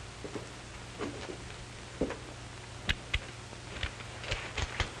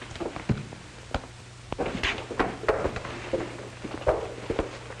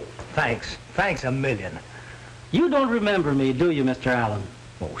 Thanks. Thanks a million. You don't remember me, do you, Mr. Allen?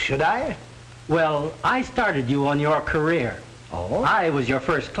 Oh, should I? Well, I started you on your career. Oh? I was your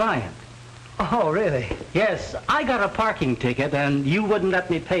first client. Oh, really? Yes, I got a parking ticket, and you wouldn't let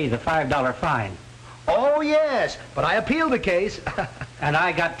me pay the $5 fine. Oh, yes, but I appealed the case. And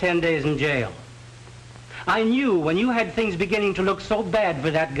I got 10 days in jail. I knew when you had things beginning to look so bad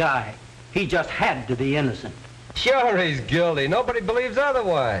for that guy, he just had to be innocent. Sure he's guilty. Nobody believes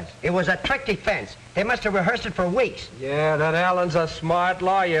otherwise. It was a trick defense. They must have rehearsed it for weeks. Yeah, that Allen's a smart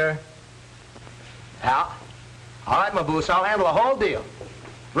lawyer. Al? All right, Maboose, I'll handle the whole deal.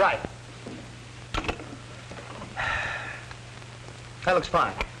 Right. That looks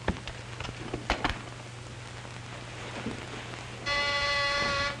fine.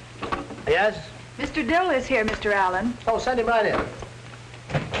 Yes? Mr. Dill is here, Mr. Allen. Oh, send him right in.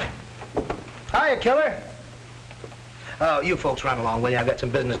 Hiya, killer. Oh, you folks run along, will you? I've got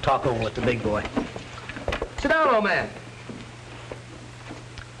some business to talk over with the big boy. Sit down, old man.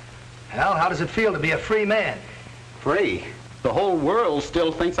 Well, how does it feel to be a free man? Free? The whole world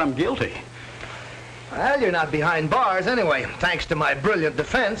still thinks I'm guilty. Well, you're not behind bars anyway, thanks to my brilliant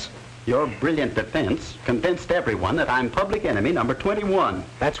defense. Your brilliant defense convinced everyone that I'm public enemy number 21.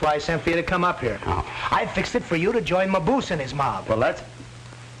 That's why I sent for you to come up here. Oh. I fixed it for you to join Maboose and his mob. Well, that's...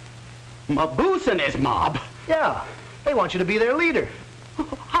 Maboose and his mob? Yeah. They want you to be their leader.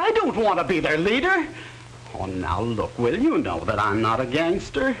 I don't want to be their leader. Oh, now look, Will, you know that I'm not a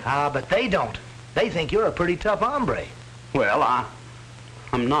gangster. Ah, but they don't. They think you're a pretty tough hombre. Well,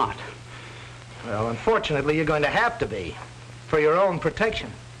 I'm not. Well, unfortunately, you're going to have to be. For your own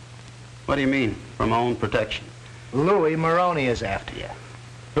protection. What do you mean, for my own protection? Louis Maroney is after you.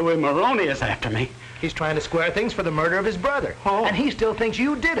 Louis Maroney is after me? He's trying to square things for the murder of his brother. Oh. And he still thinks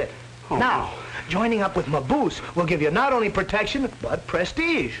you did it. Oh. Now, joining up with Maboose will give you not only protection, but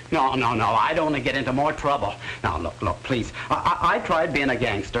prestige. No, I'd only get into more trouble. Now, look, please. I tried being a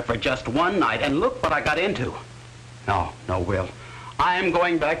gangster for just one night, and look what I got into. No, Will. I'm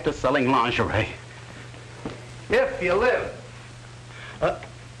going back to selling lingerie. If you live.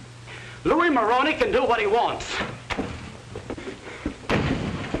 Louis Maroney can do what he wants.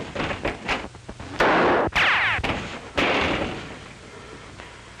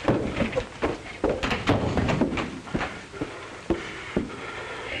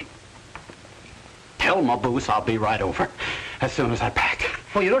 Tell Maboose I'll be right over as soon as I pack.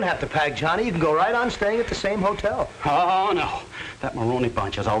 Well, you don't have to pack, Johnny. You can go right on staying at the same hotel. Oh, no. That Maroney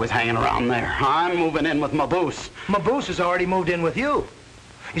bunch is always hanging around there. I'm moving in with Maboose. Maboose has already moved in with you.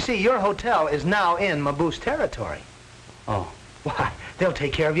 You see, your hotel is now in Maboose territory. Oh. Why, they'll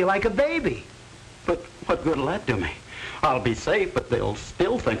take care of you like a baby. But what good'll that do me? I'll be safe, but they'll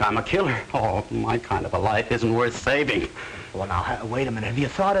still think I'm a killer. Oh, my kind of a life isn't worth saving. Well, now, wait a minute. Have you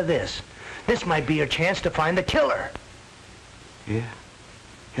thought of this? This might be your chance to find the killer. Yeah,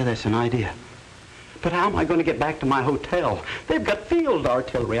 that's an idea. But how am I going to get back to my hotel? They've got field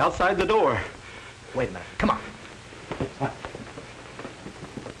artillery outside the door. Wait a minute. Come on.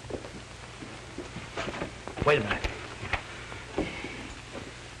 Wait a minute.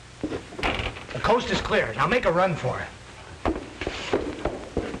 The coast is clear. Now make a run for it.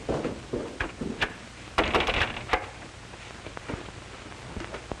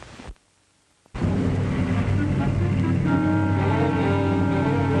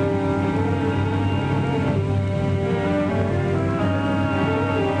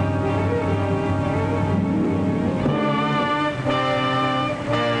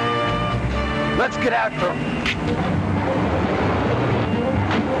 Let's get out for...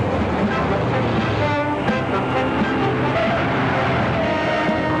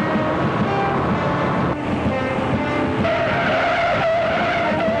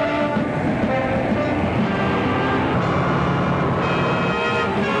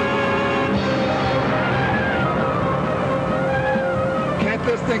 Can't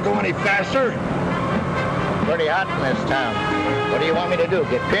this thing go any faster? Pretty hot in this town. What do you want me to do,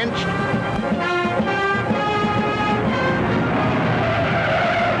 get pinched?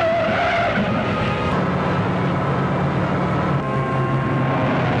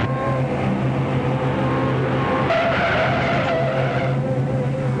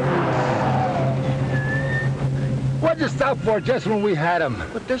 What'd you stop for just when we had him?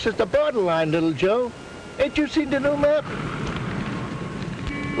 But this is the borderline, little Joe. Ain't you seen the new map?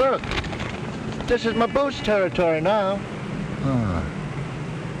 Look, this is my boost territory now.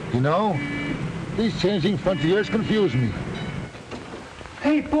 You know, these changing frontiers confuse me.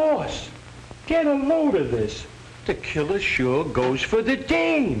 Hey, boss, get a load of this. The killer sure goes for the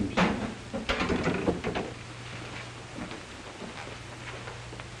dames.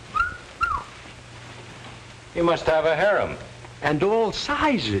 You must have a harem. And all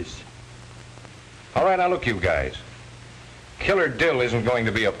sizes. All right, now look, you guys. Killer Dill isn't going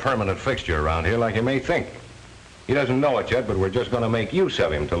to be a permanent fixture around here like you may think. He doesn't know it yet, but we're just going to make use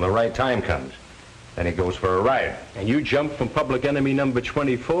of him till the right time comes. Then he goes for a ride. And you jump from public enemy number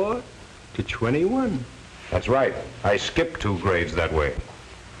 24 to 21. That's right. I skipped 2 grades that way.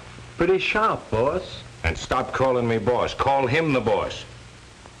 Pretty sharp, boss. And stop calling me boss. Call him the boss.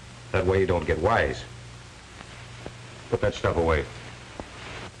 That way you don't get wise. Put that stuff away.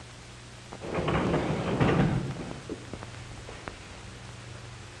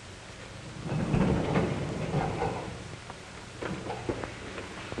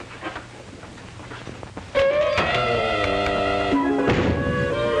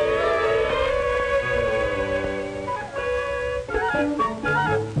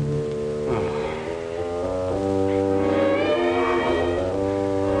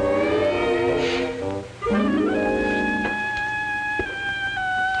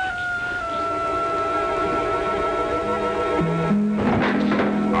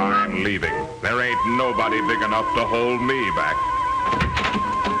 Nobody big enough to hold me back.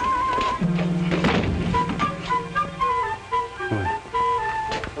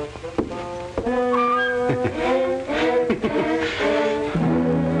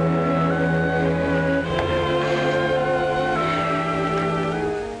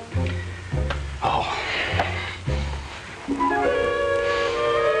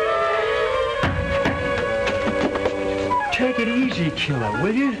 Take it easy, killer,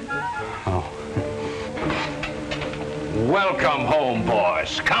 will you? Welcome home,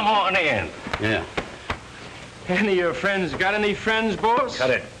 boss. Come on in. Yeah. Any of your friends got any friends, boss? Cut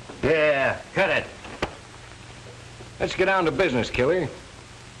it. Yeah, cut it. Let's get down to business, Killer.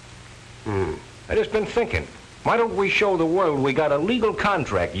 I just been thinking. Why don't we show the world we got a legal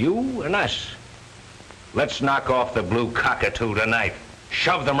contract, you and us? Let's knock off the blue cockatoo tonight.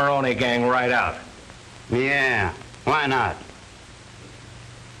 Shove the Maroney gang right out. Yeah, why not?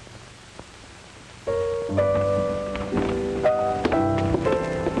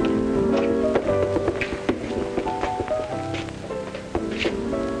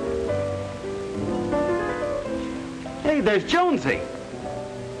 Hey, there's Jonesy.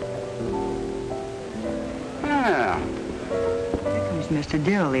 Ah. Here comes Mr.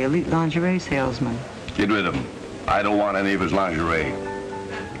 Dill, the elite lingerie salesman. Get rid of him. I don't want any of his lingerie.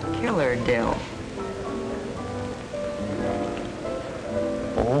 Killer Dill.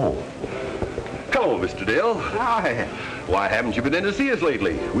 Oh. Hello, Mr. Dill. Hi. Why haven't you been in to see us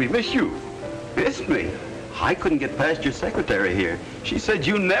lately? We've missed you. Missed me? I couldn't get past your secretary here. She said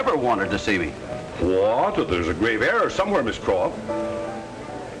you never wanted to see me. What? There's a grave error somewhere, Miss Croft.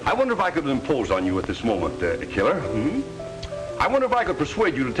 I wonder if I could impose on you at this moment, Killer. Hmm? I wonder if I could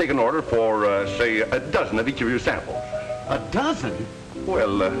persuade you to take an order for, say, a dozen of each of your samples. A dozen?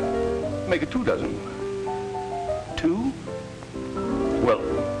 Well, make it 2 dozen. 2? Well,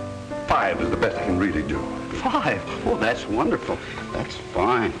 5 is the best I can really do. 5? Oh, that's wonderful. That's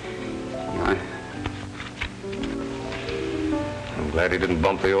fine. I'm glad he didn't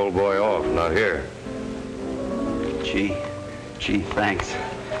bump the old boy off. Not here. Gee, thanks.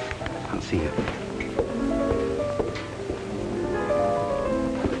 I'll see you.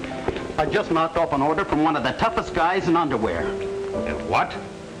 I just knocked off an order from one of the toughest guys in underwear. In what?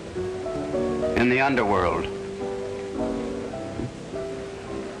 In the underworld.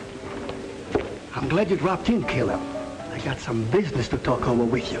 I'm glad you dropped in, Killer. I got some business to talk over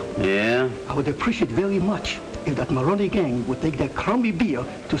with you. Yeah? I would appreciate very much if that Maroney gang would take that crummy beer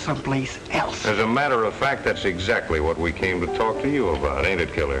to someplace else. As a matter of fact, that's exactly what we came to talk to you about, ain't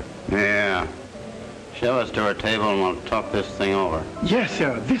it, Killer? Yeah. Show us to our table and we'll talk this thing over. Yes,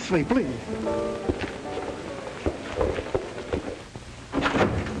 sir. This way, please.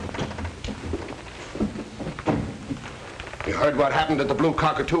 You heard what happened at the Blue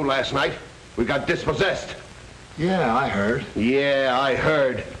Cockatoo last night? We got dispossessed. Yeah, I heard. Yeah, I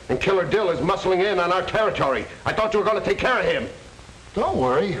heard. And Killer Dill is muscling in on our territory. I thought you were going to take care of him. Don't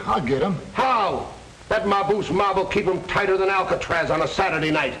worry, I'll get him. How? That Maboose mob will keep him tighter than Alcatraz on a Saturday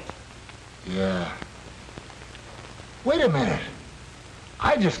night. Yeah. Wait a minute.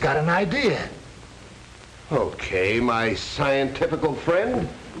 I just got an idea. Okay, my scientifical friend.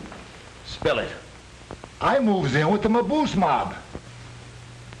 Spill it. I moves in with the Maboose mob.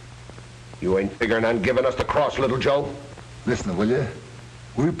 You ain't figuring on giving us the cross, little Joe? Listen, will you?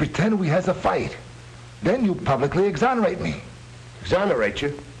 We pretend we has a fight. Then you publicly exonerate me. Exonerate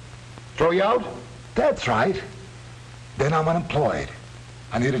you? Throw you out? That's right. Then I'm unemployed.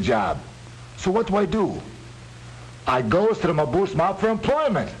 I need a job. So what do? I goes to the Maboose mob for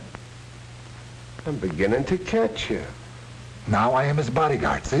employment. I'm beginning to catch you. Now I am his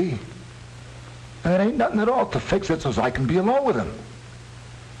bodyguard, see? And it ain't nothing at all to fix it so I can be alone with him.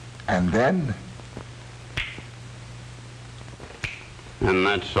 And then... And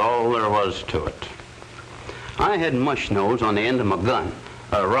that's all there was to it. I had mush nose on the end of my gun,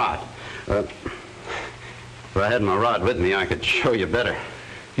 a rod. If I had my rod with me, I could show you better.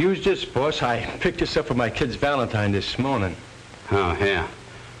 Use this, boss. I picked this up for my kid's Valentine this morning. Oh, yeah.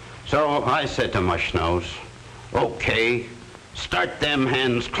 So I said to Mush Nose, okay, start them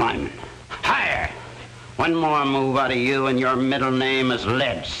hands climbing. Higher! One more move out of you and your middle name is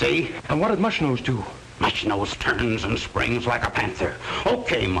lead, see? And what did Mush Nose do? Mush Nose turns and springs like a panther.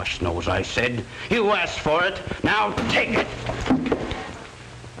 Okay, Mush Nose, I said. You asked for it. Now take it.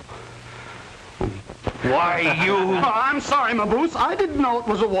 Why, you... Oh, I'm sorry, Maboose. I didn't know it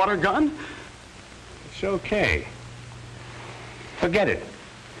was a water gun. It's okay. Forget it.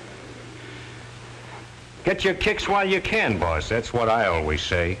 Get your kicks while you can, boss. That's what I always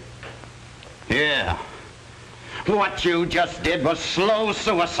say. Yeah. What you just did was slow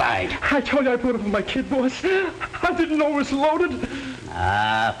suicide. I told you I put it for my kid, boss. I didn't know it was loaded.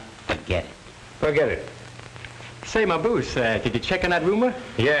 Forget it. Forget it. Say, Maboose, did you check on that rumor?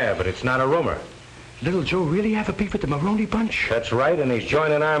 Yeah, but it's not a rumor. Little Joe really have a beef with the Maroney bunch? That's right, and he's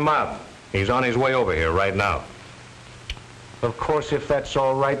joining our mob. He's on his way over here right now. Of course, if that's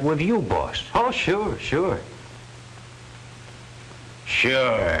all right with you, boss. Oh, sure. Sure.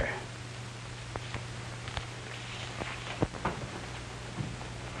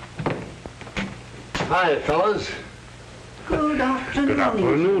 Hi, fellas. Good afternoon. Good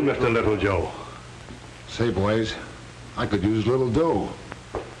afternoon, Mr. Little Joe. Say, boys, I could use a little dough.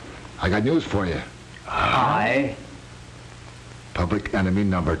 I got news for you. Aye. Public enemy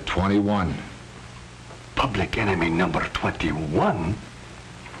number 21. Public enemy number 21?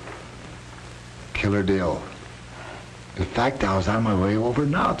 Killer Dill. In fact, I was on my way over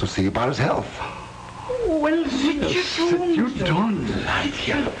now to see about his health. Well, sit you down. Sit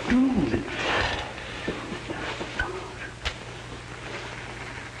you down.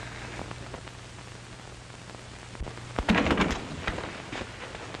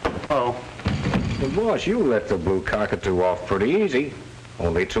 Oh. Well, boss, you let the Blue Cockatoo off pretty easy.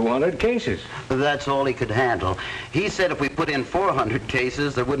 Only 200 cases. That's all he could handle. He said if we put in 400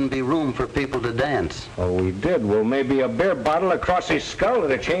 cases, there wouldn't be room for people to dance. Oh, we did. Well, maybe a beer bottle across his skull would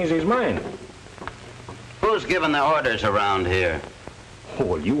have changed his mind. Who's giving the orders around here? Oh,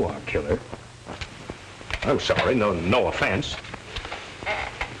 well, you are, Killer. I'm sorry. No offense.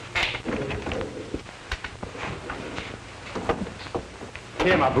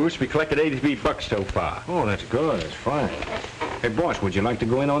 Here, my boost, we collected 83 bucks so far. Oh, that's good. That's fine. Hey, boss, would you like to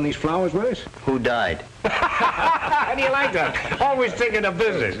go in on these flowers with us? Who died? How do you like that? Always thinking of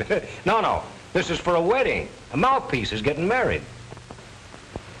business. No. This is for a wedding. A mouthpiece is getting married.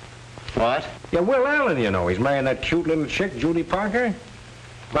 What? Yeah, Will Allen, you know. He's marrying that cute little chick, Judy Parker.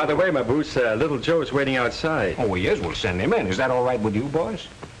 By the way, my boots, little Joe's waiting outside. Oh, he is. We'll send him in. Is that all right with you, boys?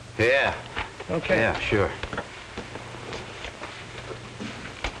 Yeah. Okay. Yeah, sure.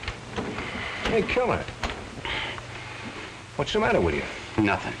 Hey, Killer. What's the matter with you?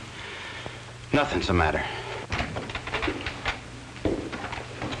 Nothing. Nothing's the matter.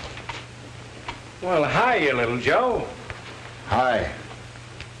 Well, hi, you little Joe. Hi.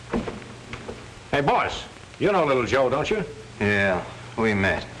 Hey, boss. You know little Joe, don't you? Yeah, we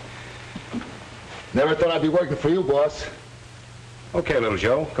met. Never thought I'd be working for you, boss. Okay, little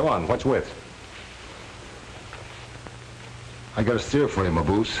Joe. Come on. What's with? I got a steer for you,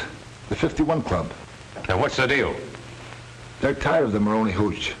 Maboose. The 51 Club. Now, what's the deal? They're tired of the Maroney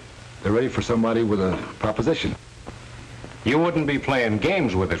hooch. They're ready for somebody with a proposition. You wouldn't be playing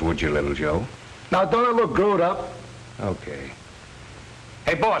games with us, would you, little Joe? Now, don't I look growed up? Okay.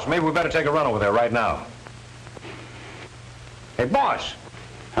 Hey, boss, maybe we better take a run over there right now. Hey, boss.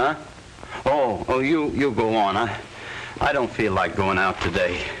 Huh? Oh, you go on. I don't feel like going out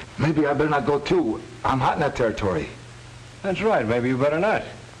today. Maybe I better not go, too. I'm hot in that territory. That's right. Maybe you better not.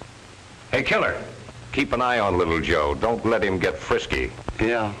 Hey, Killer, keep an eye on little Joe. Don't let him get frisky.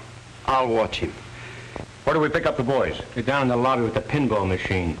 Yeah, I'll watch him. Where do we pick up the boys? They're down in the lobby with the pinball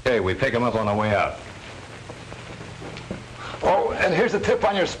machine. Hey, we pick them up on our way out. Oh, and here's a tip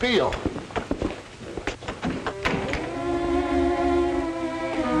on your spiel.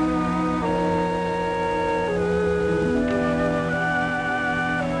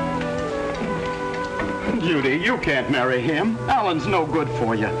 Judy, you can't marry him. Alan's no good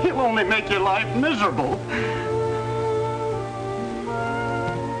for you. He'll only make your life miserable.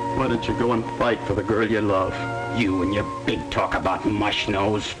 Why don't you go and fight for the girl you love? You and your big talk about mush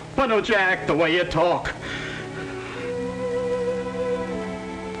nose. Why don't you act the way you talk?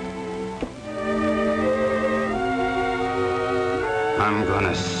 I'm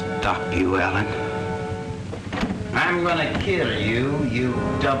gonna stop you, Alan. I'm gonna kill you, you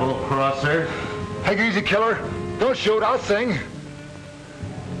double-crosser. Take it easy, Killer. Don't shoot, I'll sing.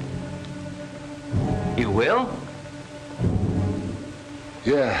 You will?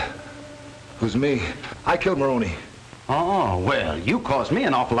 Yeah. It was me. I killed Maroney. Oh, well, you caused me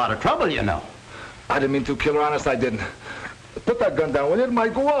an awful lot of trouble, you know. I didn't mean to, Killer. Honest, I didn't. Put that gun down, will you? It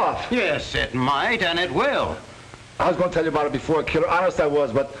might go off. Yes, it might, and it will. I was going to tell you about it before, Killer. Honest, I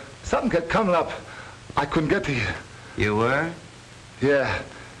was, but something kept coming up. I couldn't get to you. You were? Yeah.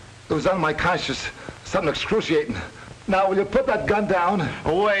 It was on my conscience. Something excruciating. Now, will you put that gun down?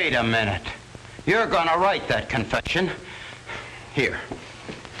 Wait a minute. You're gonna write that confession. Here.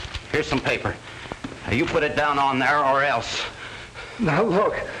 Here's some paper. Now, you put it down on there or else. Now,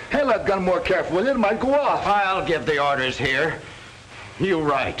 look. Handle that gun more careful, will you? It might go off. I'll give the orders here. You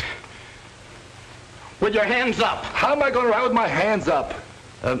write. With your hands up. How am I going to write with my hands up?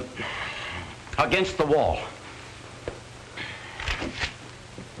 Against the wall.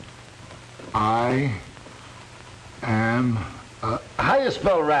 I am... how do you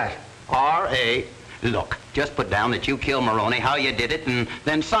spell rat? R-A. Look, just put down that you killed Maroney, how you did it, and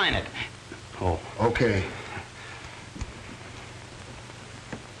then sign it. Oh. Okay.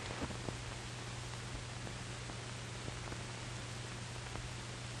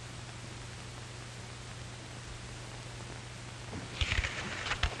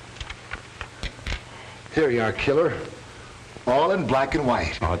 Here you are, Killer. All in black and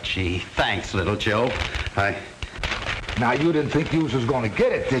white. Oh, gee, thanks, little Joe. Now, you didn't think you was going to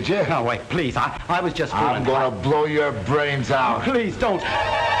get it, did you? No, wait, please. I was just fooling. I'm going to blow your brains out. Please, don't.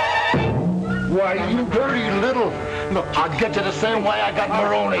 Why, you dirty little... Look, I'll get you the same way I got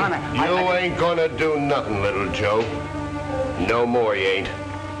Maroney. You ain't gonna do nothing, little Joe. No more, you ain't.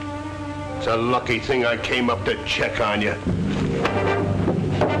 It's a lucky thing I came up to check on you.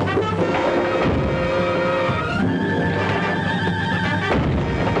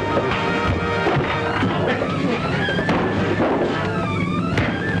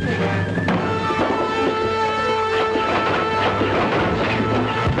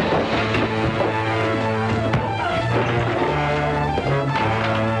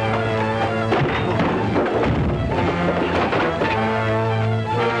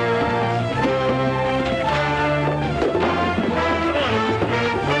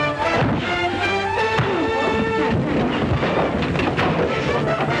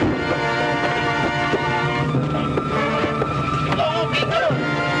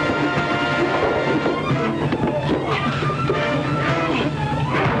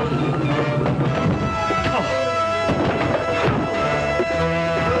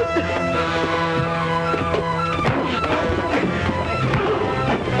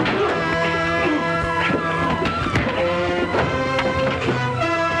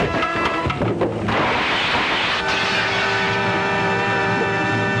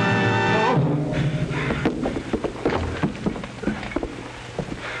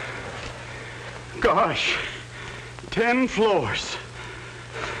 Gosh, 10 floors.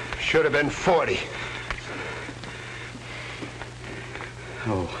 Should have been 40.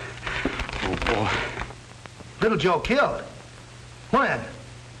 Oh, boy. Little Joe killed. When?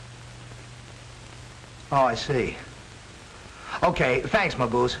 Oh, I see. Okay, thanks,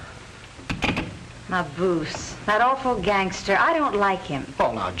 Maboose. Maboose, that awful gangster. I don't like him.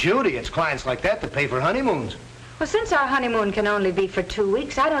 Oh, now, Judy, it's clients like that that pay for honeymoons. Well, since our honeymoon can only be for 2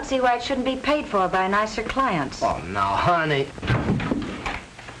 weeks, I don't see why it shouldn't be paid for by nicer clients. Oh, now, honey.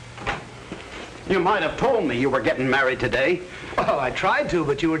 You might have told me you were getting married today. Well, I tried to,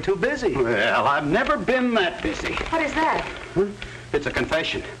 but you were too busy. Well, I've never been that busy. What is that? It's a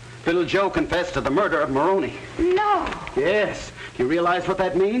confession. Little Joe confessed to the murder of Maroney. No. Yes. You realize what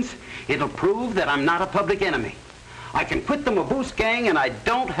that means? It'll prove that I'm not a public enemy. I can quit the Maboose gang, and I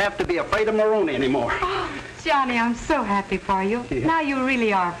don't have to be afraid of Maroney anymore. Oh, Johnny, I'm so happy for you. Yeah. Now you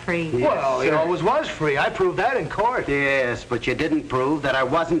really are free. Yes, Well, he sir. always was free. I proved that in court. Yes, but you didn't prove that I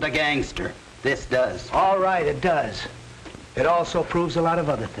wasn't a gangster. This does. All right, it does. It also proves a lot of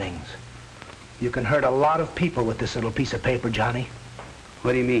other things. You can hurt a lot of people with this little piece of paper, Johnny.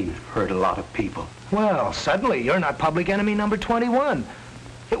 What do you mean, hurt a lot of people? Well, suddenly you're not public enemy number 21.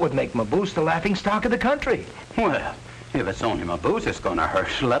 It would make Maboose the laughing stock of the country. Well, if it's only Maboose that's gonna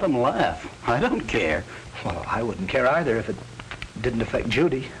hurt, let him laugh. I don't care. Well, I wouldn't care either if it didn't affect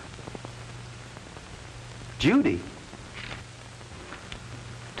Judy. Judy?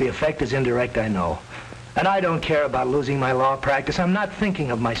 The effect is indirect, I know. And I don't care about losing my law practice. I'm not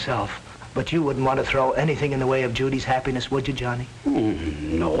thinking of myself. But you wouldn't want to throw anything in the way of Judy's happiness, would you, Johnny?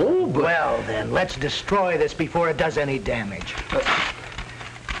 No, but... Well, then, let's destroy this before it does any damage.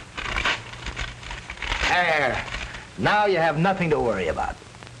 There. Now you have nothing to worry about.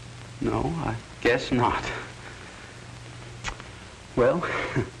 No, I guess not. Well,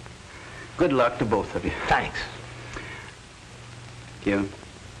 good luck to both of you. Thanks. You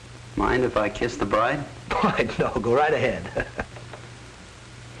mind if I kiss the bride? Why, no, go right ahead.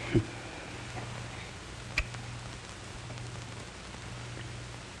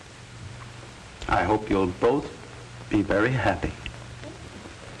 I hope you'll both be very happy.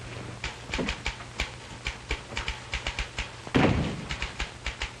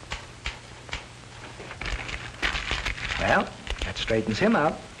 Well, that straightens him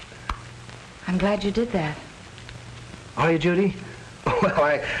out. I'm glad you did that. Are you, Judy?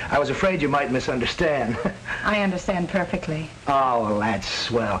 Well, I was afraid you might misunderstand. I understand perfectly. Oh, well, that's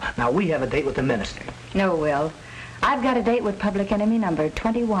swell. Now, we have a date with the minister. No, Will. I've got a date with public enemy number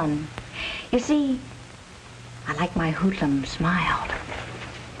 21. You see, I like my hoodlum smiled.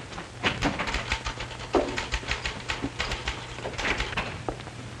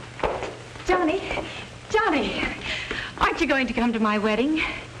 Johnny, aren't you going to come to my wedding?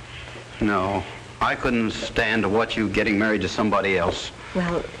 No, I couldn't stand to watch you getting married to somebody else.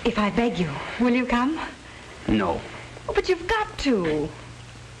 Well, if I beg you, will you come? No. Oh, but you've got to.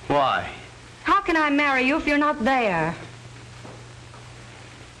 Why? How can I marry you if you're not there?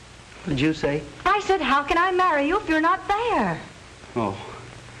 What did you say? I said, how can I marry you if you're not there? Oh.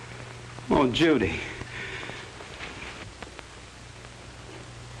 Oh, Judy.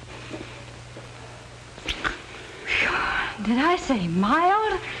 Did I say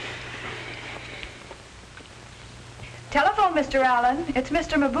mild? Telephone, Mr. Allen. It's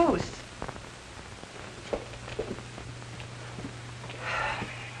Mr. Maboose.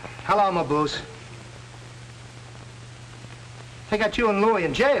 Hello, Maboose. They got you and Louie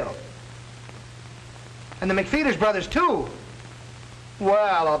in jail. And the McFeeters brothers, too.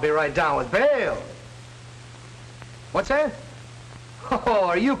 Well, I'll be right down with bail. What's that? Oh,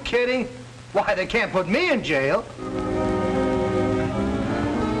 are you kidding? Why, they can't put me in jail.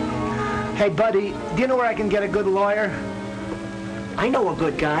 Hey, buddy, do you know where I can get a good lawyer? I know a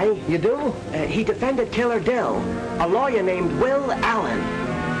good guy. You do? He defended Killer Dill, a lawyer named Will Allen.